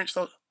Grinch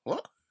Stole...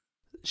 What?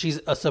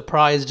 She's a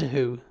surprise to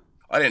who?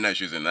 I didn't know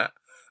she was in that.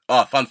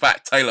 Oh, fun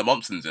fact, Taylor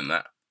Momsen's in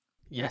that.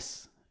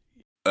 Yes.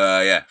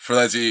 Yeah, for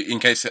those of you,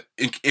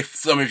 if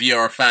some of you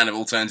are a fan of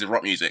alternative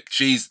rock music,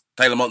 she's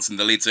Taylor Momsen,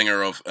 the lead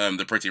singer of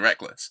The Pretty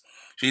Reckless.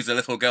 She's the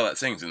little girl that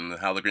sings in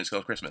How the Grinch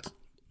Stole Christmas.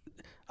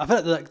 I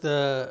feel like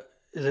the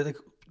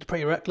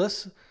Pretty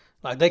Reckless,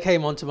 like they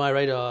came onto my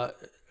radar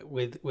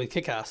with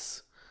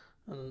Kick-Ass,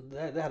 and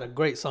they had a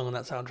great song on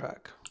that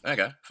soundtrack.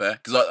 Okay, fair.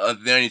 Because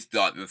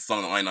the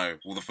song that I know,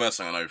 well, the first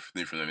song I know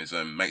from them is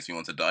 "Makes Me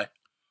Want to Die."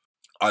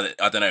 I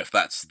don't know if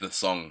that's the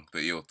song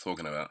that you're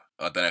talking about.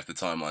 I don't know if the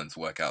timelines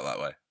work out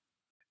that way.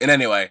 In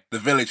any way, The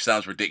Village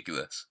sounds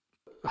ridiculous.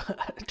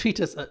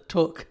 Tweet us at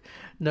Talk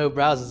No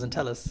Browsers and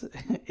tell us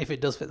if it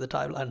does fit the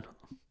timeline.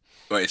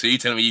 Wait, so you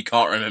telling me you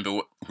can't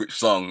remember which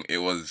song it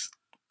was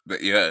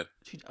that you heard?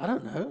 I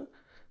don't know.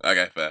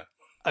 Okay, fair.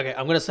 Okay,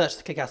 I'm going to search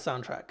the Kick-Ass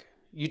soundtrack.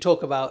 You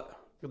talk about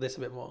this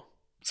a bit more.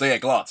 So yeah,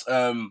 Glass.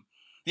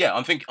 Yeah,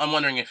 I'm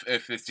wondering if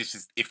this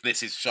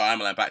is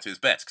Shyamalan back to his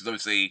best, because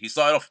obviously he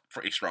started off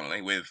pretty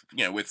strongly with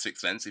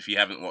Sixth Sense. If you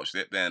haven't watched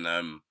it, then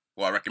I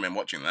recommend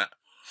watching that.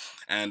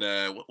 And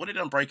what did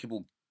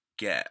Unbreakable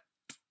get?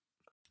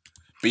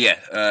 But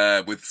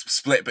yeah, with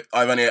Split, but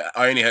I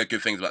only heard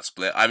good things about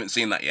Split. I haven't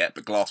seen that yet,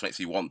 but Glass makes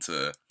me want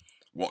to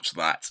watch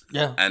that.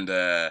 Yeah. And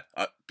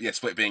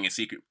Split being a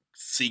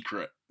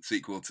secret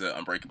sequel to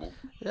Unbreakable.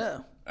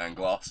 Yeah. And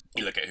Glass.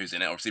 You look at who's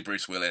in it. Obviously,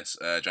 Bruce Willis,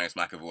 James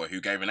McAvoy, who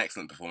gave an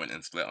excellent performance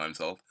in Split, I'm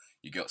told.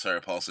 You got Sarah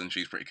Paulson,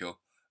 she's pretty cool.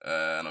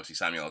 And obviously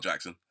Samuel L.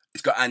 Jackson.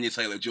 It's got Anya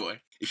Taylor-Joy.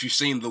 If you've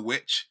seen The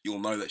Witch, you'll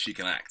know that she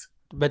can act.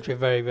 Meant to be a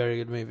very, very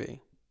good movie.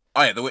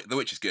 Oh yeah, The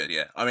Witch is good,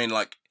 yeah. I mean,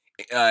 like,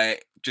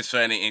 just for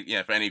any of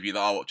you that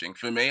are watching,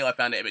 for me, I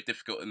found it a bit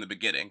difficult in the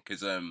beginning,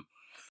 because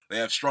they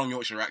have strong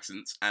Yorkshire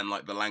accents, and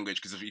like the language,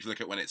 because if you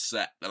look at when it's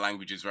set, the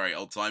language is very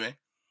old-timey.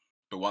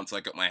 But once I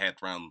got my head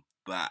around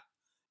that,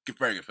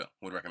 very good film.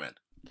 Would recommend.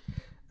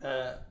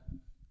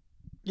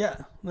 Yeah,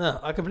 no,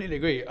 I completely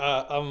agree.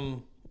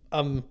 I'm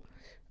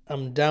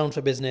down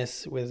for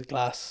business with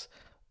Glass.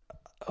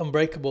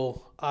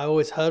 Unbreakable, I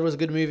always heard was a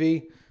good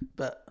movie,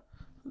 but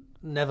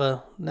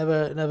never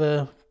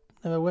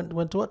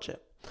went to watch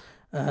it.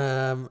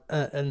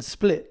 And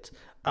Split,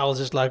 I was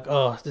just like,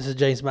 oh, this is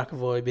James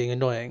McAvoy being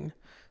annoying,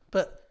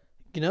 but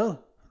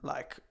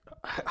like,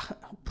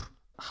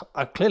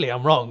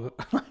 I'm wrong.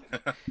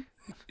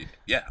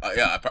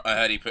 I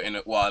heard he put in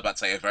I was about to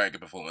say a very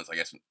good performance. I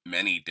guess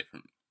many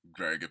different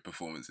very good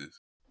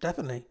performances.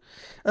 Definitely.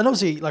 And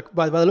obviously, like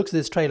by the looks of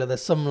this trailer,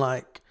 there's some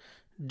like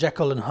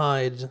Jekyll and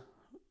Hyde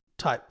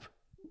type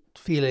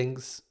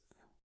feelings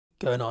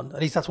going on.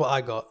 At least that's what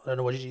I got. I don't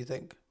know, what did you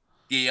think?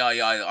 Yeah,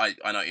 I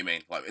know what you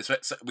mean. Like it's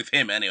with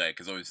him anyway,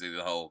 because obviously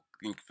the whole,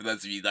 for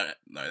those of you that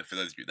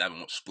haven't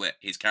watched Split,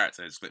 his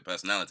character has split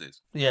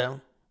personalities. Yeah.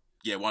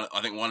 Yeah,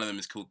 I think one of them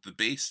is called the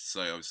Beast,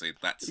 so obviously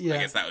that's I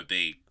guess that would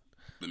be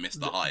the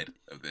Mr. Hyde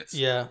of this.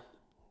 Yeah,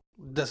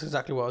 that's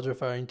exactly what I was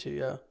referring to.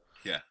 Yeah.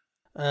 Yeah.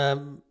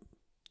 I'm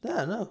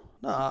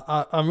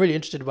really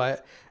interested by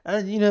it,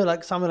 and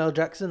like Samuel L.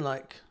 Jackson,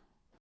 like,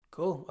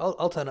 cool.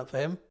 I'll turn up for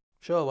him.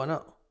 Sure, why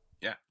not?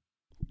 Yeah.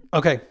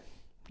 Okay,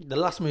 the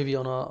last movie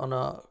on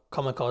our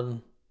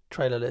Comic-Con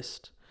trailer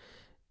list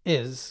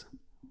is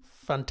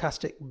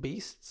Fantastic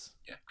Beasts.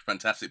 Yeah,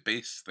 Fantastic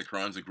Beasts: The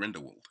Crimes of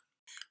Grindelwald.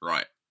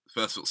 Right.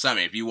 First of all,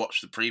 Sammy, have you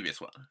watched the previous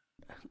one?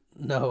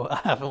 No,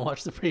 I haven't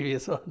watched the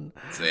previous one.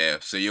 So yeah,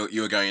 so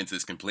you're going into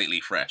this completely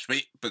fresh,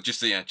 but just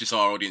so just so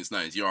our audience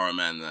knows, you are a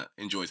man that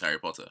enjoys Harry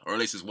Potter, or at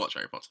least has watched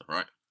Harry Potter,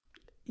 right?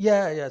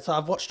 Yeah. So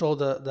I've watched all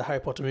the Harry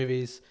Potter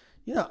movies.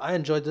 I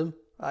enjoyed them.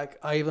 Like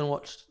I even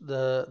watched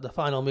the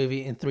final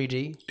movie in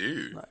 3D.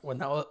 Ooh, Like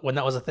when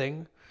that was a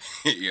thing.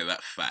 yeah,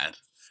 that fad.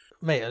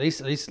 Mate, at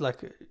least it's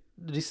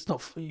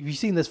not. You've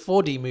seen there's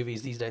 4D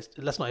movies these days.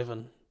 Let's not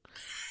even.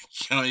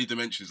 How many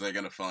dimensions they're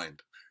gonna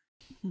find?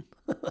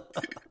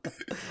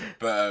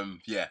 But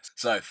yeah.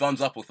 So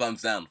thumbs up or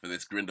thumbs down for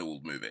this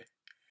Grindelwald movie?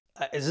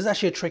 This is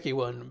actually a tricky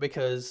one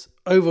because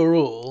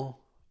overall,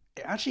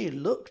 it actually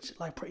looked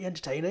like pretty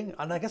entertaining,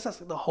 and I guess that's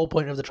the whole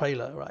point of the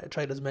trailer, right? The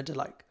trailer's meant to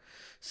like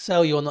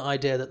sell you on the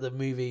idea that the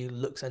movie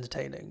looks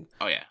entertaining.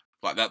 Oh yeah,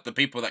 like that. The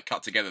people that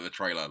cut together the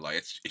trailer, like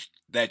it's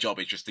their job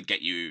is just to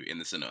get you in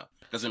the cinema.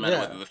 Doesn't matter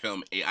whether the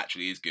film it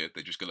actually is good.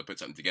 They're just gonna put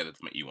something together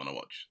to make you want to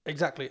watch.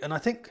 Exactly, and I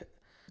think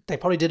they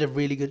probably did a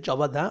really good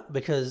job at that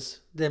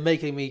because they're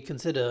making me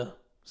consider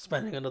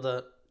spending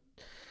another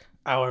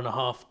hour and a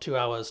half, 2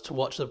 hours to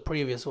watch the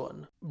previous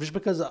one, just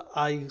because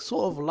I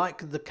sort of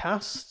like the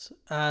cast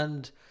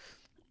and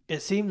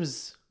it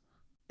seems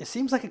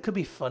like it could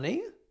be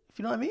funny, if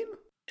you know what I mean.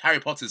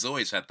 Harry Potter's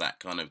always had that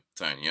kind of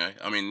tone, you know.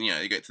 I mean,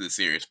 you get to the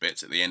serious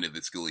bits at the end of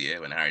the school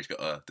year when Harry's got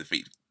to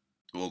defeat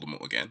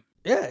Voldemort again.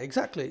 Yeah,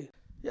 exactly.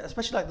 Yeah,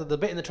 especially like the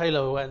bit in the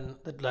trailer when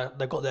they've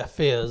got their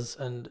fears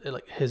and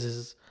like his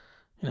is,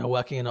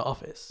 working in an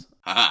office.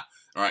 Haha.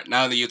 All right,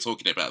 now that you're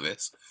talking about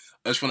this,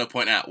 I just want to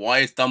point out, why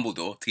is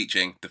Dumbledore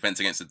teaching Defense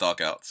Against the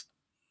Dark Arts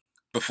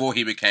before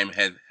he became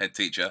head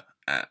teacher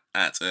at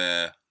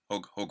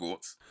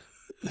Hogwarts?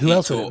 Who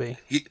else would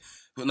it be?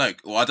 I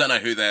don't know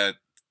who their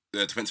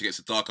Defense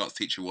Against the Dark Arts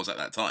teacher was at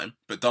that time,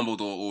 but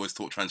Dumbledore always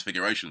taught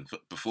Transfiguration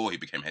before he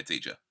became head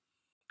teacher.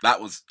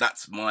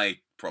 That's my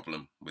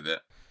problem with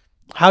it.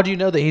 How do you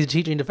know that he's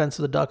teaching Defense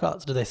of the Dark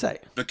Arts? Do they say?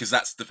 Because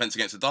that's Defense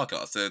Against the Dark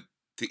Arts.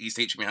 He's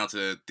teaching me how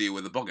to deal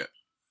with the Boggart.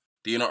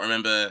 Do you not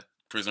remember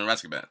Prisoner of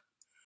Azkaban?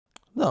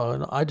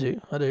 No, I do.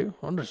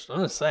 I'm just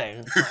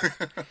saying.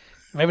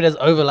 Maybe there's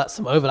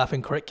some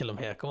overlapping curriculum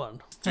here. Come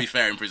on. To be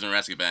fair, in Prisoner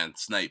of Azkaban,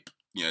 Snape,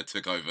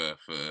 took over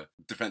for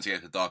Defense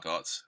Against the Dark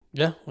Arts.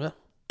 Yeah.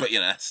 But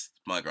that's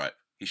my gripe.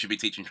 He should be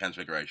teaching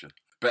Transfiguration.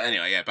 But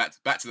anyway, yeah,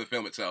 back to the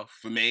film itself.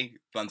 For me,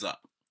 thumbs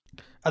up.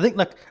 I think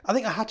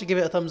I had to give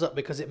it a thumbs up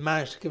because it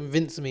managed to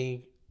convince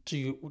me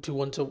to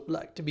want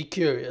to be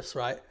curious,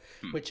 right?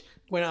 Which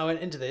when I went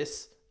into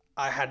this,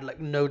 I had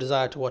no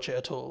desire to watch it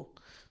at all.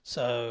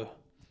 So,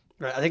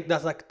 right, I think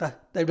that's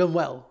that. They've done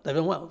well. They've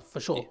done well for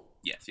sure.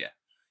 Yes, yeah.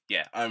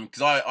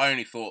 Because I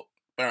only thought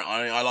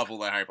I love all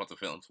the Harry Potter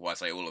films. Why I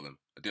say all of them?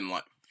 I didn't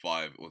like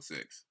 5 or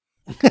 6.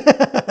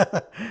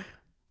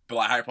 But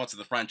like Harry Potter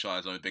the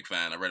franchise, I'm a big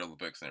fan. I read all the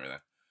books and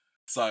everything.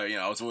 So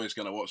I was always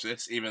going to watch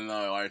this, even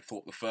though I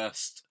thought the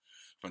first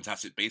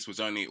Fantastic Beasts was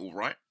only all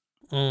right.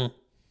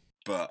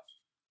 But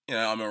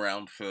I'm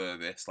around for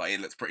this. Like, it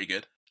looks pretty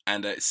good,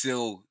 and it's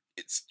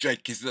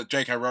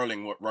J.K.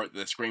 Rowling wrote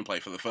the screenplay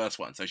for the first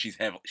one, so she's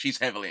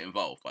heavily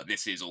involved. Like,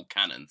 this is all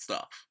canon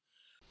stuff.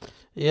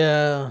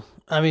 Yeah,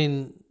 I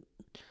mean,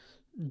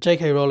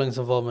 J.K. Rowling's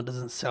involvement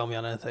doesn't sell me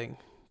on anything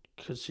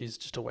because she's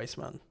just a waste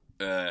man.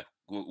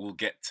 We'll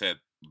get to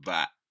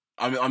that.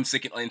 I'm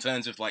sick in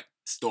terms of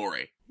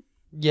story.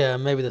 Yeah,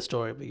 maybe the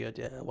story would be good.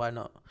 Yeah, why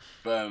not?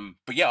 But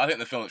yeah, I think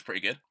the film is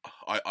pretty good.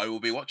 I will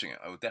be watching it.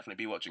 I will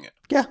definitely be watching it.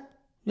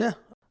 Yeah.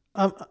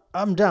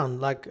 I'm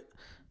down.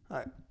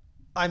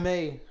 I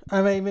might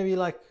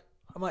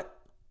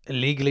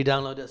illegally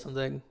download it or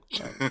something.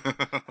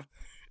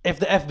 If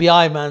the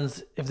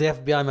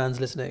FBI man's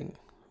listening,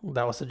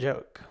 that was a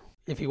joke.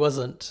 If he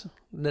wasn't,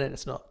 then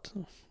it's not.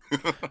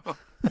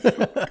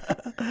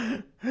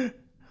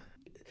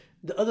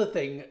 The other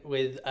thing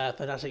with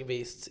Fantastic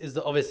Beasts is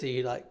that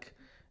obviously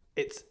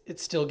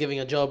it's still giving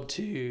a job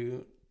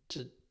to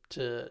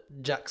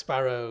Jack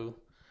Sparrow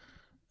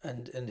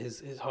and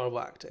his horrible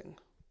acting.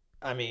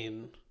 I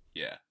mean,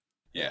 yeah.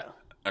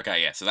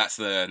 Okay, yeah. So that's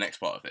the next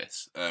part of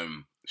this.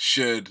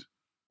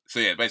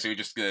 Basically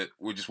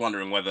we're just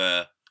wondering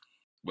whether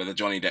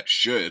Johnny Depp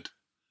should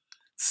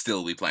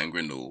still be playing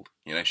Grindelwald.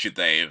 Should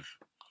they have?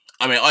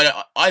 I mean,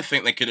 I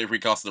think they could have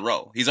recast the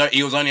role. He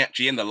was only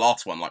actually in the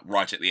last one,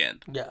 right at the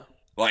end. Yeah.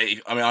 I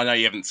mean, I know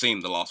you haven't seen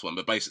the last one,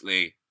 but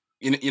basically,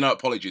 you know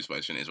what Polyjuice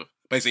Motion is?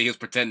 Basically, he was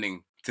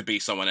pretending to be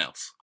someone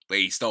else.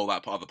 He stole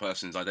that other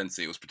person's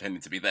identity, was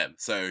pretending to be them.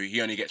 So he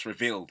only gets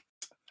revealed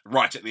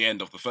right at the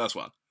end of the first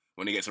one,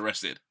 when he gets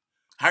arrested.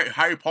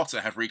 Harry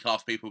Potter have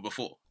recast people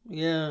before.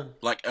 Yeah.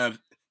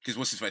 Because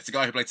what's his face? The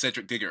guy who played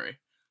Cedric Diggory,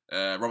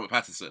 Robert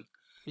Pattinson.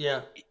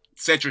 Yeah.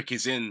 Cedric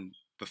is in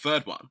the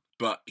third one,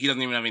 but he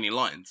doesn't even have any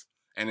lines.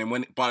 And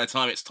then by the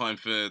time it's time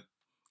for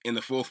in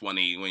the fourth one,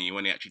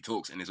 when he actually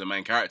talks and is a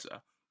main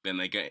character,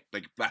 then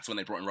that's when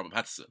they brought in Robert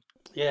Pattinson.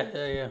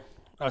 Yeah.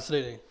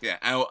 Absolutely. Yeah,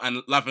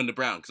 and Lavender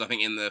Brown, because I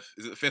think in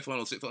is it the fifth one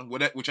or sixth one,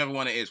 whichever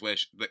one it is, where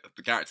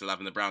the character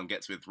Lavender Brown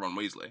gets with Ron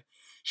Weasley,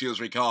 she was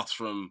recast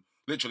from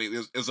literally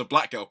it was a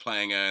black girl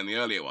playing her in the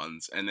earlier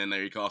ones, and then they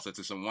recast her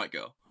to some white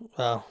girl.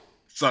 Wow.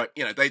 So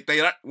they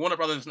don't, Warner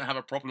Brothers doesn't have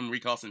a problem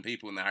recasting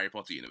people in the Harry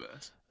Potter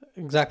universe.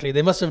 Exactly.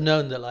 They must have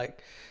known that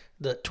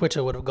that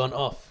Twitter would have gone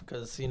off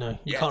because you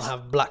can't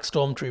have black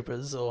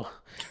stormtroopers or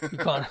you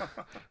can't.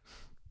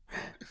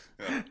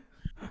 Yeah.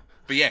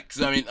 But yeah,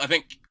 because I mean, I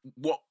think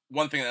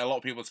one thing that a lot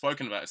of people have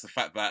spoken about is the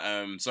fact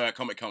that so at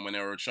Comic-Con when they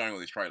were showing all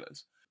these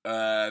trailers,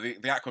 the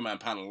Aquaman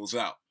panel was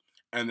out,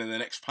 and then the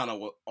next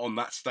panel on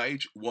that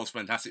stage was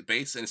Fantastic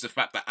Beasts, and it's the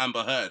fact that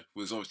Amber Heard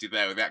was obviously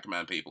there with the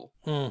Aquaman people,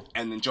 and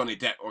then Johnny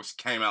Depp obviously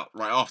came out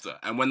right after,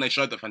 and when they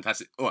showed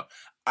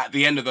at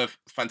the end of the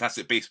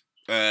Fantastic Beasts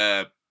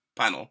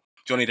panel,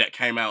 Johnny Depp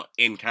came out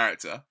in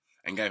character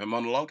and gave a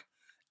monologue,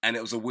 and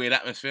it was a weird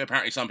atmosphere.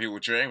 Apparently, some people were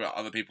cheering, but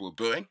other people were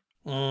booing.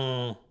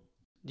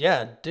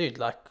 Yeah,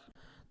 dude, I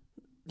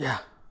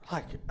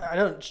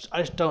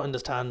just don't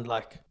understand,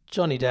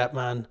 Johnny Depp,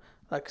 man.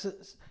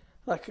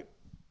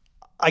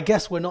 I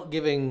guess we're not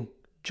giving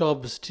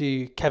jobs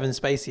to Kevin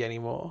Spacey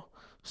anymore.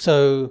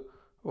 So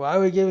why are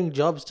we giving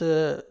jobs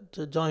to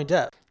Johnny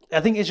Depp?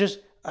 I think it's just,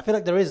 I feel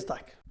like there is,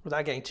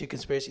 without getting too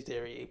conspiracy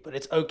theory, but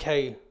it's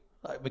okay,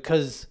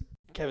 because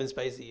Kevin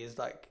Spacey is,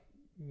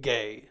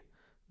 gay,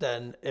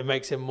 then it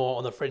makes him more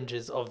on the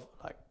fringes of,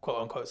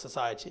 quote unquote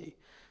society.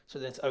 So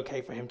then it's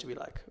okay for him to be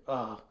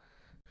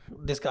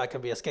this guy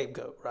can be a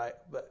scapegoat, right?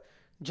 But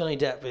Johnny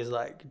Depp is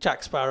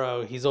Jack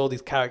Sparrow. He's all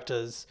these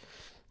characters.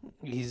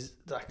 He's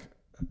a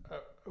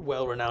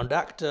well-renowned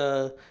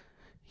actor.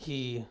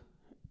 He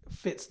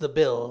fits the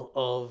bill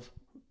of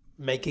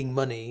making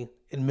money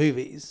in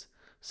movies.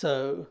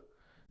 So,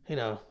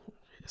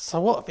 so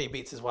what if he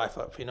beats his wife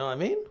up? You know what I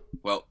mean?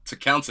 Well, to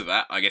counter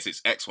that, I guess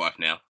it's ex-wife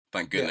now.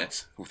 Thank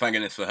goodness. Yeah. Well, thank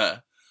goodness for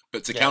her.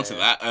 But to counter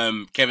that,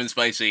 Kevin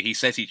Spacey, he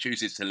says he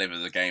chooses to live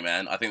as a gay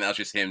man. I think that was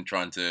just him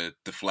trying to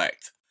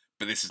deflect.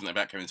 But this isn't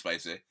about Kevin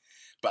Spacey.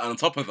 But on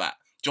top of that,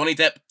 Johnny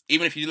Depp,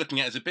 even if you're looking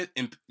at it as a bit,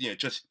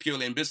 just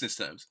purely in business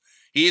terms,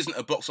 he isn't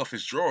a box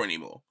office draw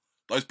anymore.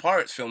 Those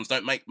Pirates films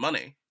don't make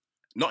money.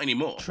 Not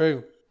anymore.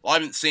 True. I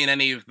haven't seen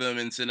any of them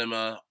in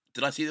cinema.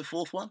 Did I see the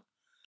fourth one?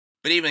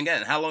 But even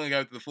again, how long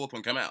ago did the fourth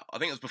one come out? I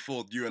think it was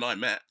before you and I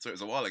met, so it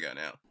was a while ago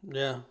now.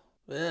 Yeah.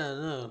 Yeah,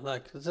 no,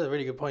 that's a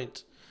really good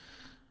point.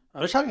 I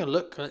was having a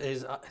look at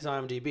his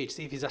IMDb to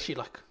see if he's actually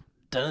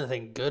done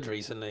anything good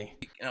recently.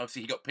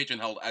 Obviously, he got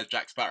pigeonholed as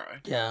Jack Sparrow.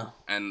 Yeah.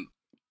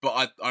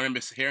 But I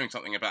remember hearing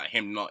something about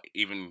him not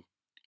even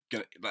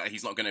that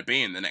he's not going to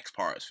be in the next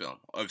Pirates film.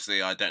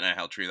 Obviously, I don't know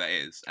how true that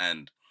is,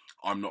 and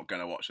I'm not going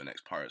to watch the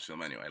next Pirates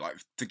film anyway.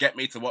 To get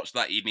me to watch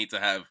that, you'd need to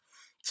have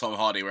Tom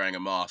Hardy wearing a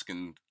mask,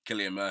 and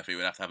Cillian Murphy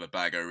would have to have a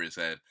bag over his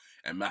head,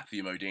 and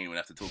Matthew Modine would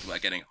have to talk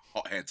about getting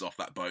hot heads off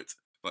that boat.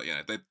 But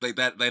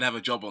they'd have a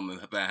job on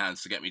their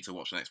hands to get me to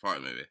watch the next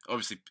Pirate movie.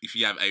 Obviously, if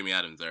you have Amy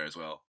Adams there as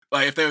well.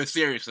 If they were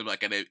serious about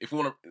getting, if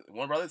Warner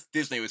Brothers,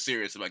 Disney was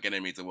serious about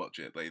getting me to watch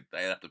it, they'd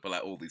have to pull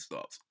out all these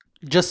stops.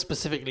 Just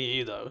specifically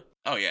you, though.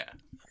 Oh yeah.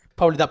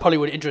 Probably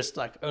would interest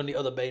only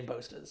other Bane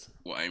posters.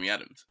 What, Amy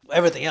Adams?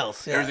 Everything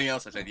else, yeah. Everything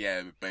else, I said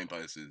Bane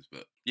posters,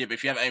 but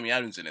if you have Amy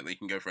Adams in it, then you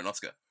can go for an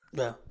Oscar.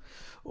 Yeah.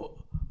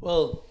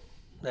 Well,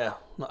 yeah.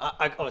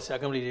 I obviously I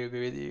completely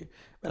agree with you.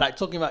 But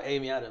talking about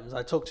Amy Adams,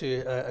 I talked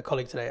to a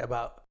colleague today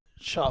about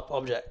Sharp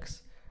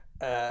Objects,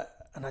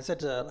 and I said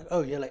to her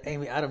oh yeah,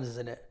 Amy Adams is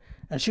in it,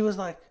 and she was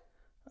like,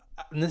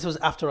 and this was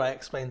after I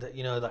explained that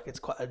it's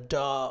quite a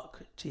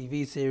dark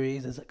TV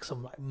series. There's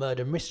some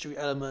murder mystery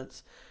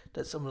elements.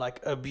 There's some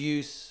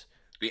abuse.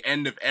 The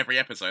end of every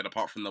episode,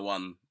 apart from the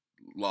one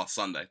last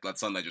Sunday, that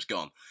Sunday just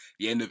gone,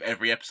 the end of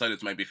every episode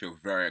has made me feel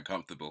very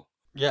uncomfortable.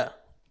 Yeah,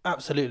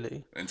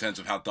 absolutely. In terms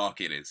of how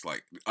dark it is,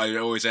 I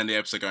always end the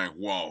episode going,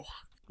 "Whoa."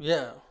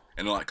 Yeah.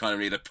 And kind of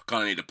need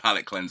a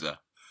palate cleanser,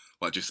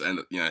 just end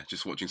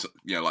just watching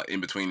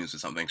in between or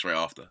something straight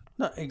after.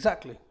 No,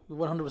 exactly,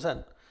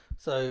 100%.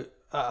 So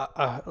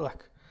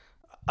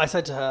I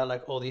said to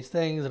her all these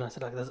things, and I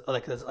said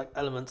there's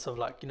elements of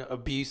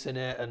abuse in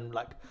it and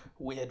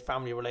weird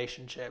family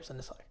relationships, and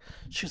it's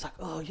she was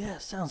oh yeah,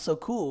 sounds so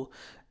cool.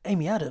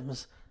 Amy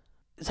Adams,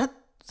 is that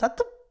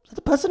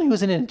the person who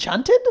was in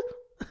Enchanted?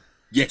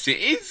 Yes, it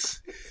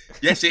is.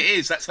 Yes, it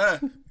is. That's her.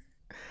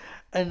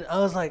 And I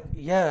was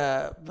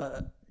yeah,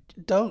 but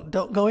don't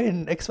go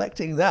in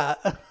expecting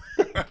that.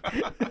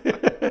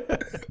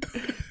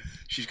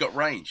 She's got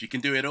range. She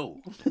can do it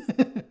all.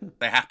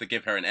 They have to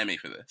give her an Emmy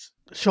for this.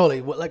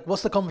 Surely.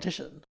 What's the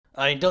competition?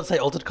 I mean, don't say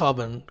Altered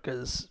Carbon,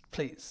 because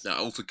please. No,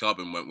 Altered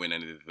Carbon won't win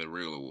any of the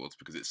real awards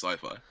because it's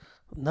sci-fi.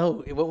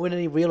 No, it won't win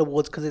any real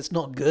awards because it's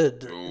not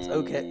good. Ooh. It's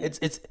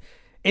okay.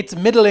 It's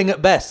middling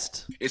at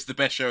best. It's the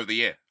best show of the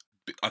year.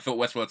 I thought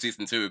Westworld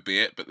Season 2 would be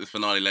it, but the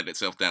finale let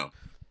itself down.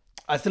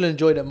 I still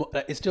enjoyed it.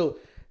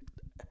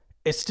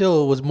 It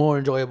still was more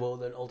enjoyable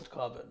than Altered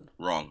Carbon.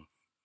 Wrong.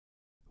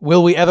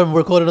 Will we ever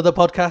record another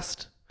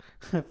podcast?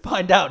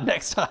 Find out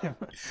next time.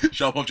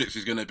 Sharp Objects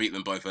is going to beat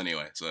them both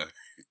anyway, so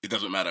it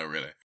doesn't matter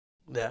really.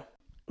 Yeah.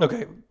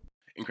 Okay.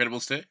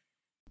 Incredibles 2?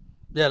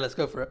 Yeah, let's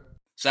go for it.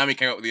 Sammy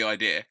came up with the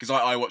idea, because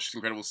I watched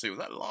Incredibles 2, was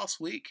that last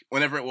week?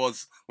 Whenever I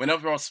was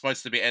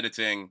supposed to be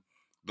editing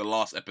the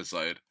last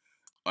episode,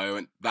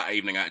 that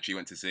evening I actually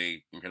went to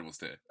see Incredibles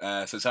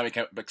 2. So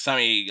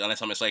Sammy,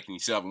 unless I'm mistaken, you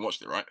still haven't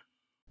watched it, right?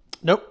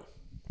 Nope.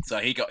 So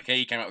he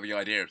came up with the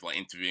idea of like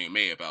interviewing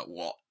me about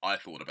what I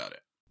thought about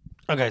it.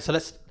 Okay, so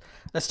let's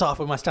start off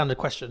with my standard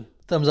question: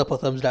 thumbs up or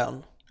thumbs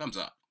down? Thumbs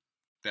up,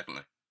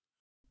 definitely.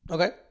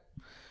 Okay.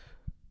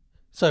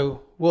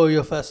 So, what were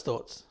your first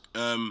thoughts?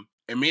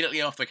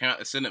 Immediately after I came out of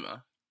the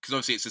cinema, because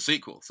obviously it's a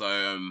sequel, so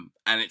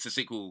and it's a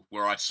sequel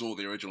where I saw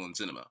the original in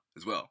cinema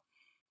as well.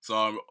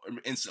 So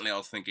instantly I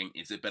was thinking,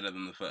 is it better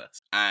than the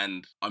first?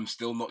 And I'm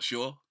still not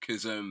sure,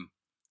 because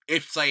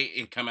if say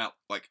it came out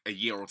like a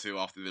year or two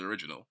after the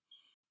original,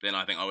 then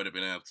I think I would have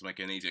been able to make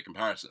an easier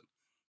comparison.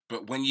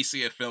 But when you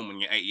see a film when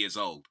you're 8 years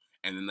old,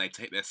 and then they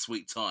take their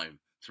sweet time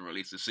to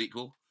release a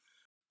sequel,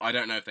 I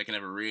don't know if they can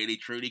ever really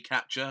truly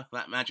capture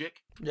that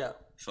magic. Yeah.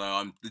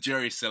 So the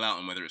jury's still out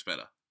on whether it's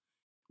better.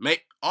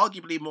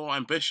 Arguably more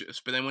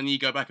ambitious, but then when you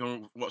go back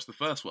and watch the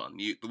first one,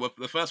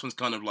 the first one's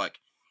kind of like,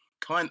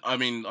 I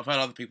mean, I've heard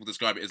other people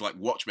describe it as like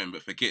Watchmen,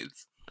 but for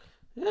kids.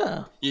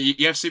 Yeah.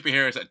 You have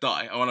superheroes that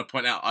die. I want to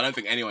point out, I don't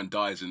think anyone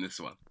dies in this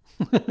one.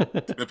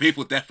 The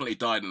people definitely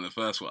died in the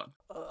first one.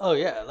 Oh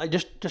yeah, like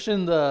just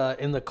in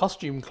the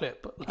costume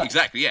clip. Like...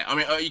 Exactly, yeah. I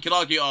mean, you could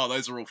argue,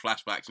 those are all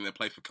flashbacks and they're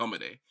played for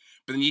comedy,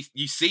 but then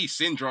you see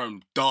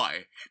Syndrome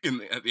die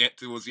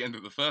towards the end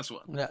of the first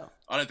one. Yeah.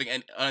 I don't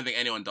think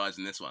anyone dies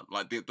in this one.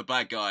 Like the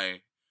bad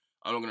guy,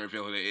 I'm not going to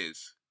reveal who it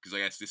is because I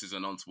guess this is a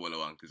non-spoiler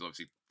one. Because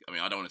obviously, I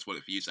mean, I don't want to spoil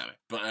it for you, Sammy.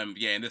 But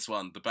yeah, in this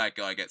one, the bad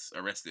guy gets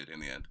arrested in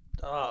the end.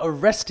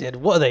 Arrested?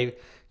 What are they?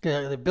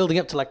 They're building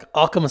up to like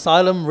Arkham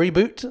Asylum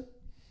reboot.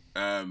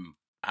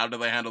 How do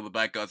they handle the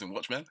bad guys in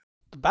Watchmen?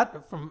 If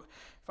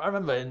I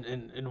remember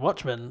in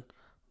Watchmen,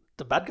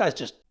 the bad guys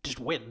just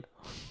win.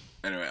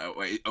 Anyway,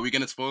 wait, are we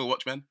going to spoil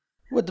Watchmen?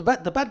 Well, the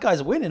bad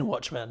guys win in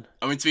Watchmen.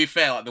 I mean, to be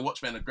fair, like the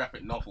Watchmen, a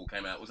graphic novel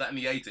came out. Was that in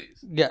the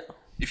 80s? Yeah.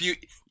 If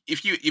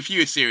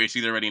you are serious,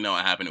 you'd already know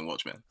what happened in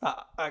Watchmen.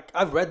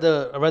 I've read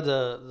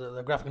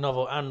the graphic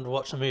novel and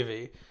watched the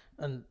movie,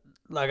 and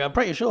like I'm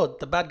pretty sure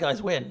the bad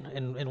guys win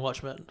in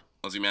Watchmen.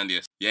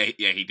 Ozymandias, yeah,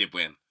 he did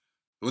win.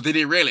 Well, did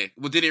he really?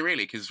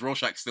 Because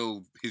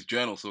his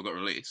journal still got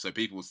released, so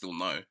people will still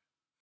know.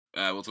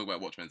 We'll talk about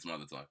Watchmen some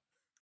other time.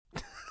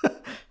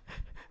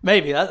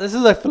 Maybe this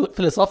is a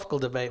philosophical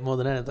debate more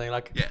than anything.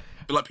 Like, yeah,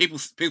 but like people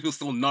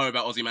still know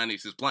about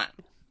Ozymandias' plan.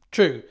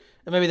 True,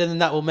 and maybe then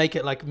that will make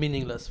it like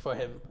meaningless for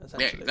him.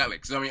 Essentially. Yeah, exactly.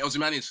 Because I mean,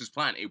 Ozymandias'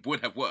 plan, it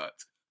would have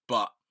worked,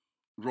 but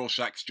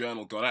Rorschach's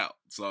journal got out,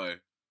 so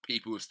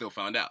people have still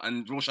found out.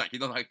 And Rorschach, he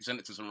doesn't like to send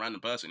it to some random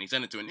person. He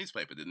sent it to a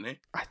newspaper, didn't he?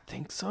 I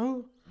think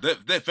so.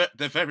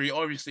 They're very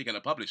obviously going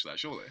to publish that,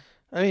 surely.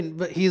 I mean,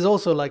 but he's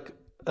also like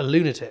a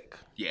lunatic.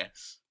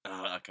 Yes.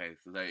 Okay.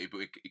 So it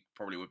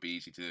probably would be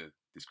easy to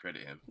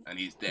discredit him, and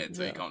he's dead,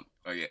 so he can't.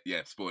 Oh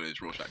yeah.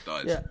 Spoilers. Rorschach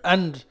dies. Yeah,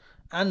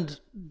 and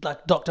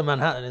like Dr.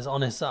 Manhattan is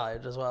on his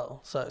side as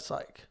well. So it's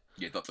like.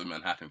 Yeah, Dr.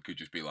 Manhattan could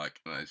just be like,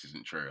 no, this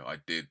isn't true. I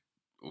did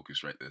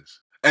orchestrate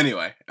this.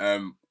 Anyway,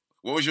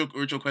 what was your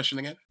original question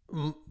again?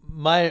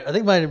 I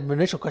think my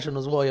initial question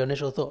was, what are your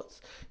initial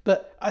thoughts?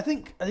 But I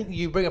think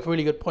you bring up a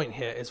really good point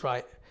here.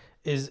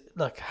 Is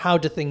like, how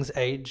do things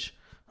age?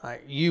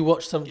 Like, you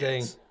watch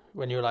something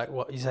when you're like,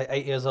 what you say,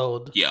 8 years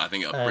old. Yeah, I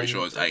think I'm pretty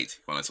sure I was 8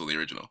 when I saw the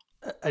original.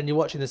 And you're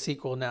watching the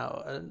sequel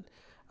now, and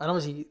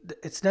obviously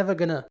it's never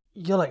gonna.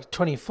 You're like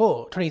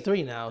 24,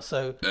 23 now,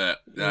 so. No,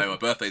 my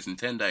birthday's in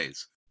 10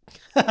 days.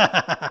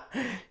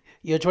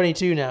 You're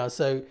 22 now,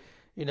 so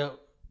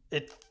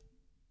it's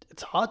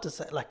hard to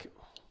say. Like,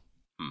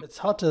 it's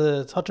hard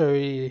to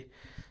really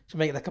to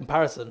make that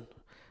comparison.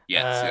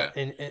 Yes,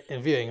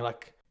 in viewing,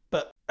 like,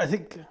 but I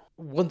think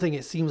one thing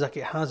it seems like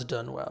it has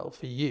done well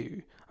for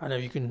you. I know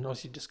you can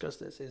obviously discuss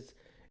this. Is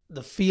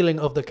the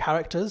feeling of the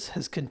characters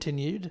has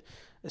continued,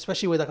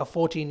 especially with like a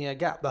 14-year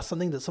gap. That's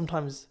something that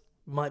sometimes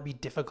might be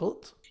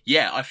difficult.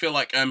 Yeah, I feel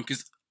like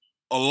because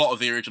a lot of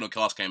the original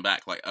cast came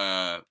back. Like,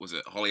 was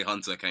it Holly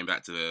Hunter came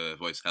back to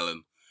voice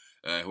Helen,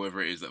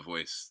 whoever it is that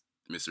voiced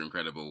Mr.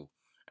 Incredible,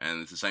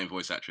 and it's the same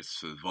voice actress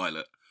for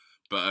Violet,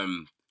 but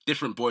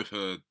different boy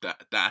for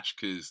Dash,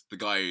 because the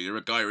guy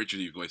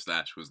originally voiced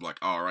Dash was like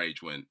our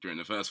age during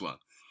the first one.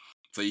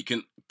 So you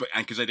can,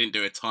 and because they didn't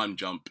do a time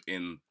jump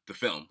in the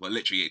film, like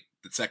literally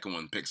the second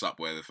one picks up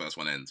where the first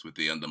one ends with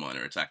the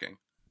Underminer attacking.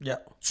 Yeah.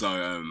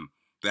 So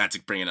they had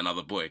to bring in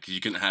another boy because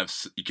you couldn't have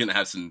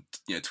some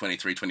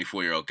 23,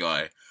 24-year-old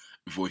guy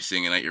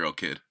voicing an 8-year-old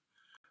kid.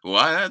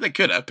 Well, they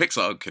could have.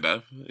 Pixar could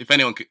have. If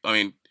anyone could, I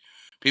mean,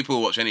 people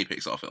will watch any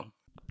Pixar film.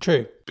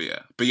 True. But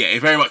yeah,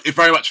 it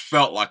very much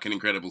felt like an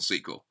incredible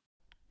sequel.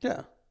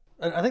 Yeah,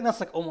 and I think that's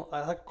like almost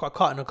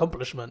quite an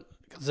accomplishment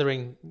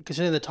considering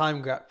the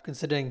time gap,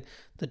 considering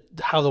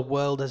how the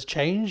world has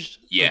changed.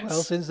 Yes.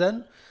 Well since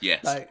then.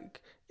 Yes. Like,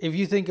 if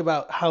you think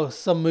about how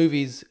some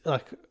movies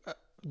like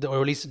that were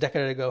released a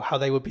decade ago, how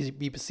they would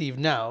be perceived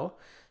now.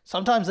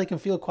 sometimes they can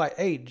feel quite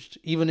aged,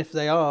 even if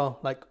they are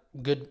like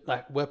good,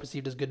 like were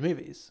perceived as good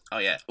movies. Oh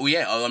yeah. Oh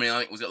yeah. I mean, I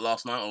think was it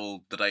last night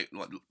or the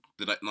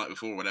night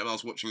before, or whatever. I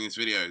was watching this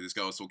video. This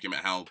guy was talking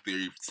about how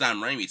the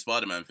Sam Raimi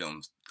Spider-Man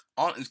films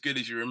aren't as good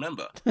as you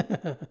remember,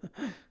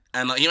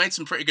 and like he made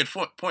some pretty good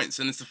points.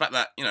 And it's the fact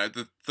that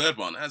the third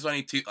one has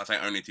only I say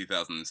only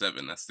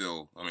 2007. That's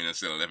still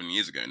 11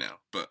 years ago now.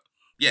 But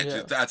yeah,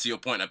 Yeah. to add to your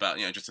point about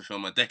just a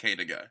film a decade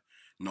ago,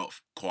 not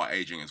quite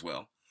aging as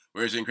well.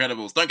 Whereas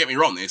Incredibles, don't get me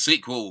wrong, the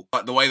sequel,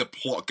 like the way the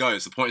plot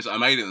goes, the points that I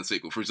made in the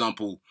sequel, for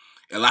example,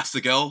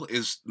 Elastigirl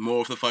is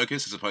more of the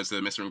focus as opposed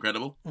to Mr.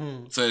 Incredible.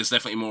 So there's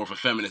definitely more of a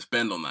feminist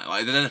bend on that.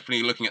 Like they're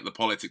definitely looking at the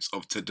politics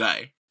of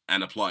today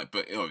and apply it.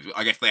 But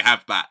I guess they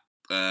have that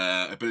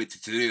ability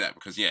to do that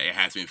because it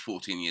has been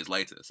 14 years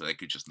later, so they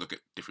could just look at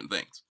different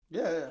things.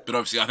 Yeah. But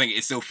obviously, I think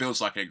it still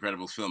feels like an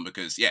Incredibles film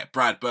because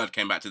Brad Bird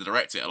came back to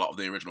direct it. A lot of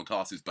the original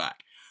cast is back.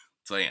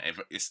 So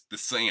it's the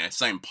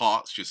same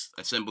parts, just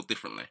assembled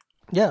differently.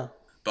 Yeah.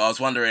 But I was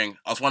wondering,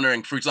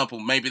 for example,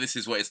 maybe this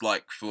is what it's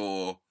like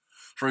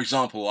for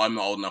example, I'm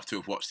not old enough to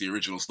have watched the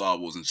original Star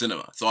Wars in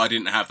cinema, so I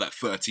didn't have that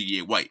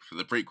 30-year wait for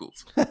the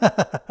prequels.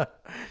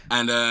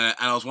 and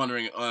I was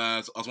wondering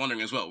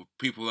as well,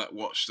 people that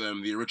watched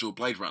the original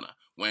Blade Runner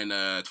when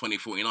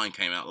 2049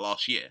 came out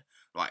last year,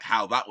 like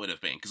how that would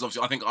have been, because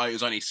obviously I think it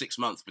was only 6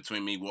 months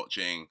between me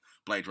watching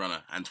Blade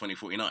Runner and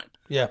 2049.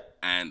 Yeah.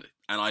 And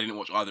I didn't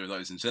watch either of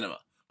those in cinema,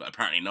 but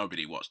apparently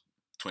nobody watched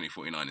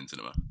 2049 in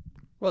cinema.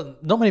 Well,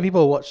 not many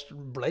people watched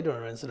Blade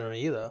Runner in cinema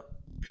either.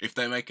 If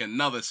they make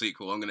another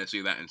sequel, I'm going to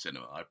see that in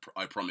cinema.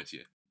 I promise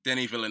you.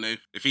 Denis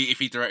Villeneuve, if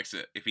he directs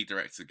it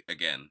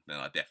again, then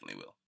I definitely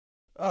will.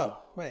 Oh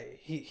wait,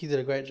 he did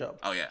a great job.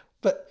 Oh yeah.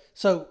 But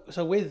so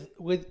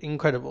with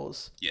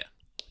Incredibles. Yeah.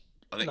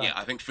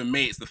 I think for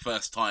me it's the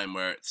first time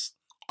where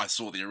I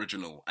saw the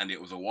original and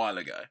it was a while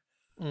ago.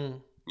 Yeah,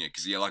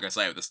 because like I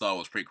say with the Star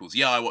Wars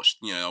prequels, I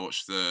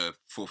watched the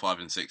 4, 5,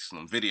 and 6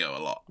 on video a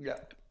lot. Yeah.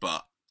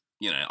 But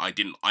I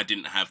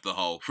didn't have the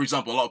whole. For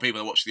example, a lot of people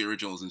that watched the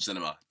originals in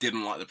cinema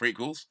didn't like the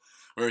prequels,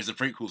 whereas the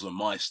prequels are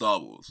my Star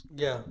Wars.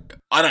 Yeah.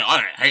 I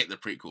don't hate the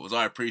prequels.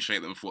 I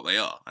appreciate them for what they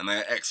are, and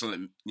they're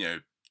excellent.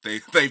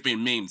 They've been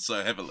memed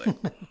so heavily,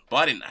 but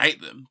I didn't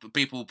hate them. But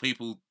people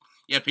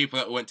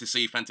that went to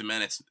see Phantom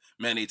Menace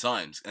many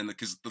times, and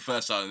because the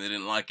first time they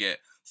didn't like it,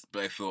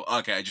 but they thought,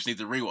 okay, I just need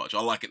to rewatch.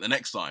 I'll like it the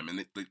next time,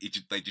 and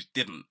they just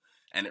didn't.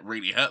 And it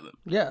really hurt them.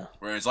 Yeah.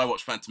 Whereas I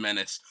watched Phantom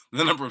Menace. I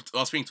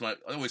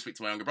always speak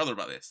to my younger brother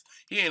about this.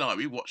 He and I,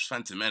 we watched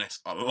Phantom Menace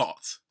a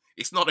lot.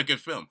 It's not a good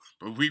film,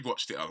 but we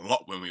watched it a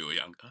lot when we were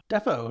younger.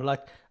 Defo,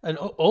 like, and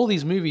all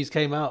these movies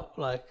came out.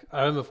 Like,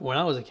 I remember when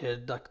I was a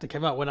kid, like they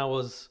came out when it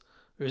was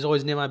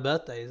always near my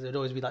birthdays. It'd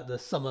always be like the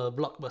summer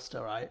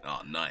blockbuster, right?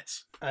 Oh,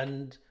 nice.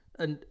 And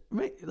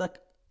like,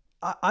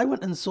 I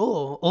went and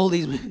saw all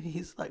these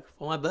movies like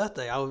for my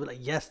birthday. I would be like,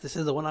 yes, this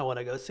is the one I want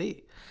to go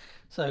see.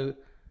 So.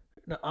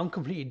 No, I'm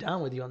completely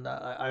down with you on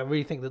that. I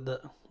really think that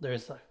there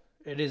is like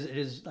it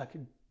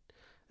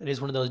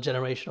is one of those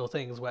generational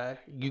things where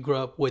you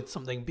grow up with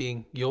something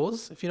being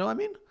yours, if you know what I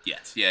mean.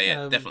 Yes,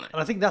 yeah, definitely.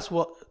 And I think that's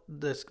what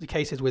the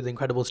case is with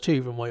Incredibles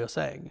 2, from what you're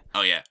saying.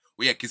 Oh yeah,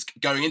 well yeah, because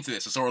going into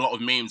this, I saw a lot of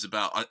memes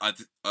about. I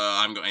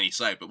haven't got any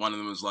say, but one of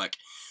them was like,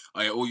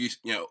 all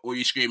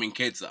you screaming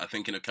kids that are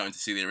thinking of coming to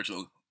see the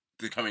original,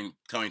 coming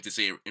to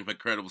see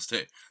Incredibles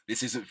 2.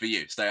 This isn't for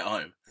you. Stay at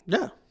home.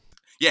 Yeah.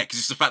 Yeah, because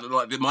it's the fact that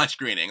like my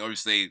screening,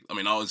 obviously, I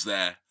mean, I was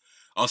there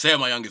with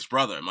my youngest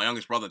brother, and my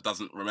youngest brother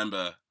doesn't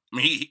remember. I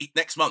mean, he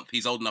next month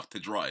he's old enough to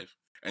drive,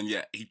 and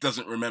yet he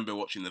doesn't remember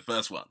watching the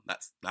first one.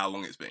 That's how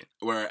long it's been.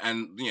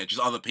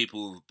 Just other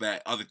people there,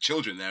 other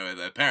children there with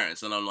their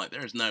parents, and I'm like,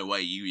 there is no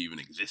way you even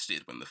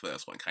existed when the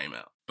first one came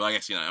out. But I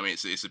guess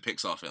it's a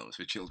Pixar film. It's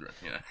for children.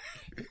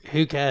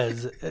 Who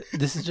cares?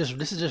 This is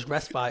just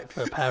respite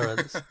for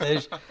parents.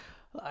 There's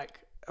like.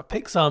 A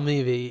Pixar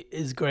movie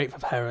is great for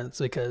parents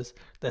because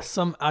there's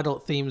some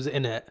adult themes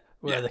in it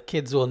where the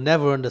kids will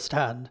never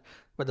understand,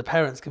 but the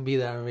parents can be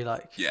there and be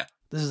like,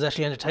 this is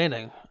actually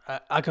entertaining.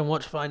 I can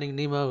watch Finding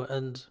Nemo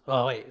and...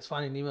 Oh, wait, it's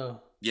Finding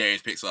Nemo. Yeah,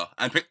 it's Pixar.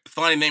 And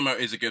Finding Nemo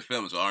is a good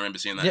film as well. I remember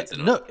seeing that in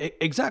cinema. No,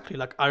 exactly.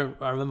 Like, I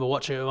remember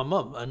watching it with my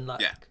mum and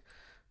like,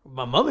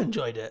 my mum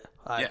enjoyed it.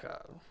 Like,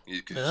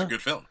 it's a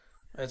good film.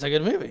 It's a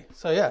good movie.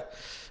 So, yeah.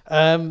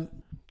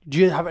 Do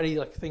you have any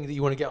like thing that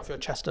you want to get off your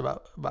chest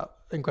about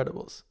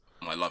Incredibles?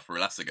 My love for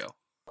Elastigirl.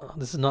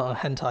 This is not a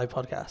hentai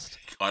podcast.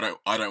 I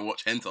don't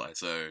watch hentai,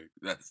 so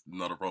that's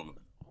not a problem.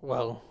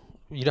 Well,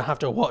 you don't have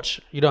to watch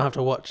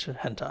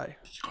hentai.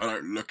 I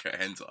don't look at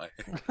hentai.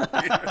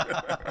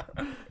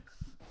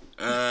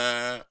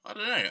 I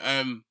don't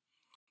know.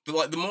 But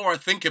like the more I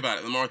think about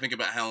it, the more I think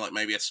about how like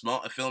maybe a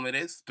smarter film it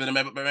is. But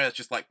maybe it's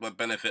just like the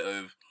benefit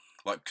of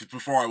like cause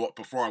before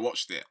I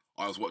watched it,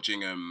 I was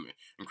watching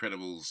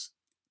Incredibles.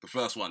 The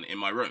first one in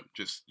my room,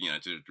 just,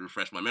 to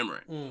refresh my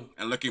memory.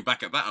 And looking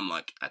back at that, I'm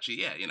like,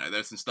 actually,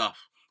 there's some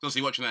stuff.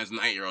 Obviously, watching that as an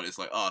 8-year-old, it's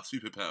like,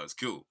 superpowers,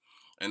 cool.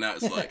 And now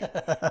it's like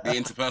the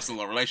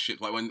interpersonal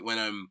relationships, like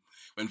when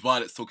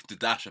Violet's talking to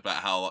Dash about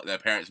how like, their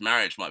parents'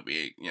 marriage might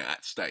be,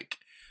 at stake.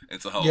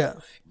 It's a whole,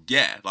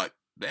 like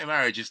their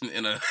marriage isn't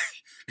in a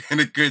in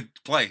a good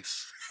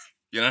place,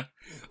 you know.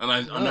 And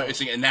I'm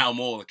noticing it now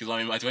more because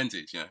I'm in my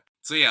 20s, you know.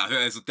 So yeah, I think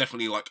there's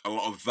definitely like a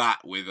lot of that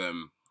with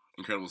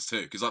Incredibles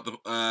 2, because like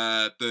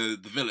the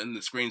villain,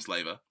 the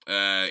screenslaver,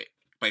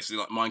 basically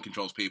like mind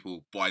controls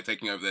people by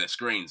taking over their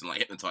screens and like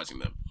hypnotizing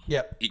them.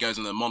 Yep. He goes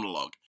on a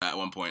monologue at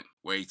one point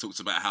where he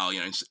talks about how, you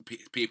know,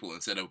 people,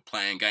 instead of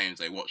playing games,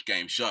 they watch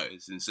game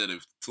shows. Instead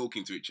of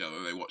talking to each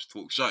other, they watch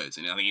talk shows.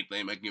 And I think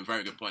they're making a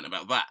very good point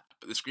about that.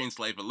 But the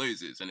screenslaver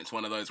loses, and it's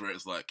one of those where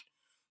it's like,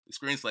 the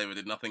screenslaver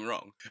did nothing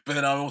wrong. But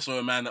then I'm also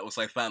a man that will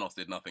say Thanos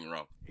did nothing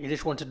wrong. He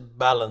just wanted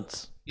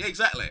balance. Yeah,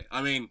 exactly.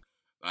 I mean,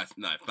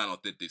 no,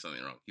 Thanos did do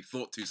something wrong. He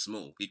thought too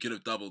small. He could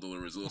have doubled all the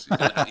resources. He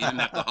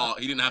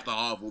didn't have to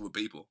halve all the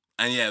people.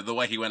 And yeah, the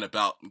way he went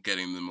about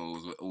getting them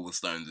all the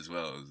stones as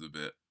well was a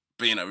bit.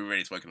 But you know, we've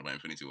already spoken about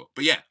Infinity War.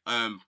 But yeah,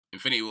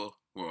 Infinity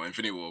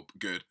War,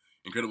 good.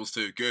 Incredibles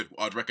 2, good.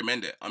 I'd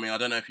recommend it. I mean, I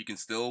don't know if you can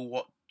still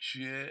watch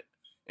it.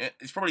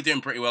 It's probably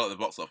doing pretty well at the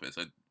box office,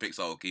 so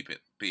Pixar will keep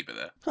it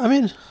there. I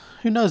mean,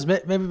 who knows?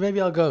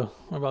 Maybe I'll go.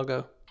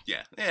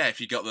 Yeah,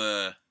 if you got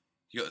the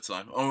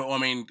time. I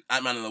mean,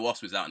 Ant-Man and the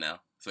Wasp is out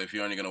now, so if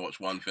you're only going to watch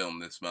one film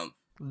this month,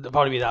 it'll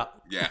probably be that.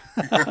 Yeah.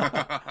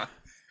 I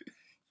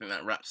think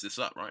that wraps this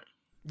up, right?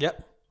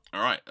 Yep.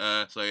 All right.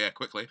 So yeah,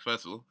 quickly.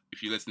 First of all,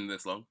 if you listen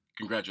this long,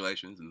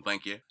 congratulations and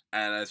thank you.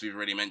 And as we've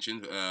already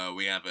mentioned,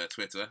 we have a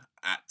Twitter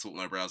at Talk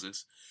No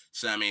Browsers.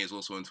 Sammy is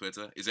also on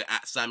Twitter. Is it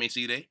at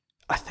SammyCD?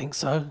 I think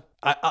so.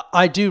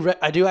 I do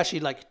actually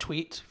like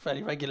tweet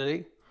fairly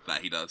regularly.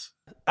 That he does.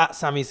 At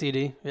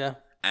SammyCD, yeah.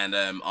 And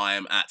I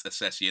am at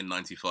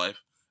Assessian95.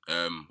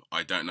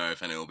 I don't know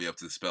if anyone will be able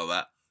to spell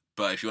that,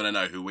 but if you want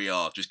to know who we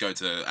are, just go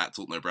to at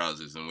Talk No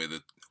Browsers, and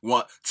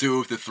we're two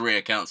of the 3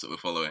 accounts that we're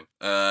following.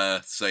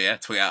 So yeah,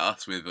 tweet at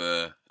us with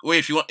or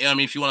if you want,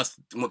 if you want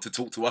to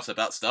talk to us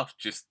about stuff,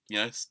 just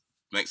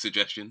make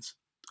suggestions.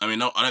 I mean,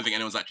 no, I don't think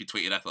anyone's actually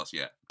tweeted at us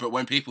yet, but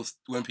when people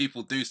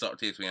do start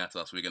tweeting at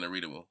us, we're going to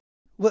read them all.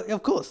 Well,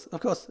 of course,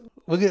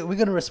 we're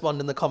going to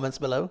respond in the comments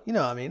below. You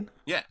know what I mean?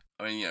 Yeah,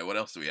 I mean, what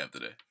else do we have to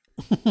do?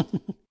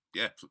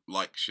 Yeah,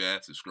 like,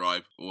 share,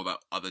 subscribe, all that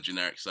other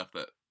generic stuff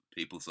that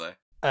people say.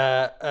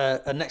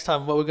 Next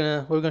time, what we're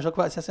gonna talk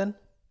about, SSN?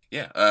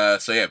 Yeah.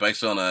 So yeah,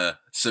 based on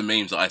some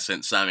memes that I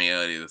sent Sammy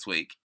earlier this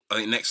week, I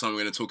think next time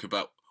we're going to talk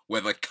about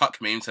whether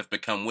cuck memes have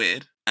become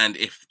weird and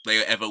if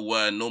they ever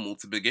were normal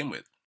to begin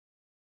with.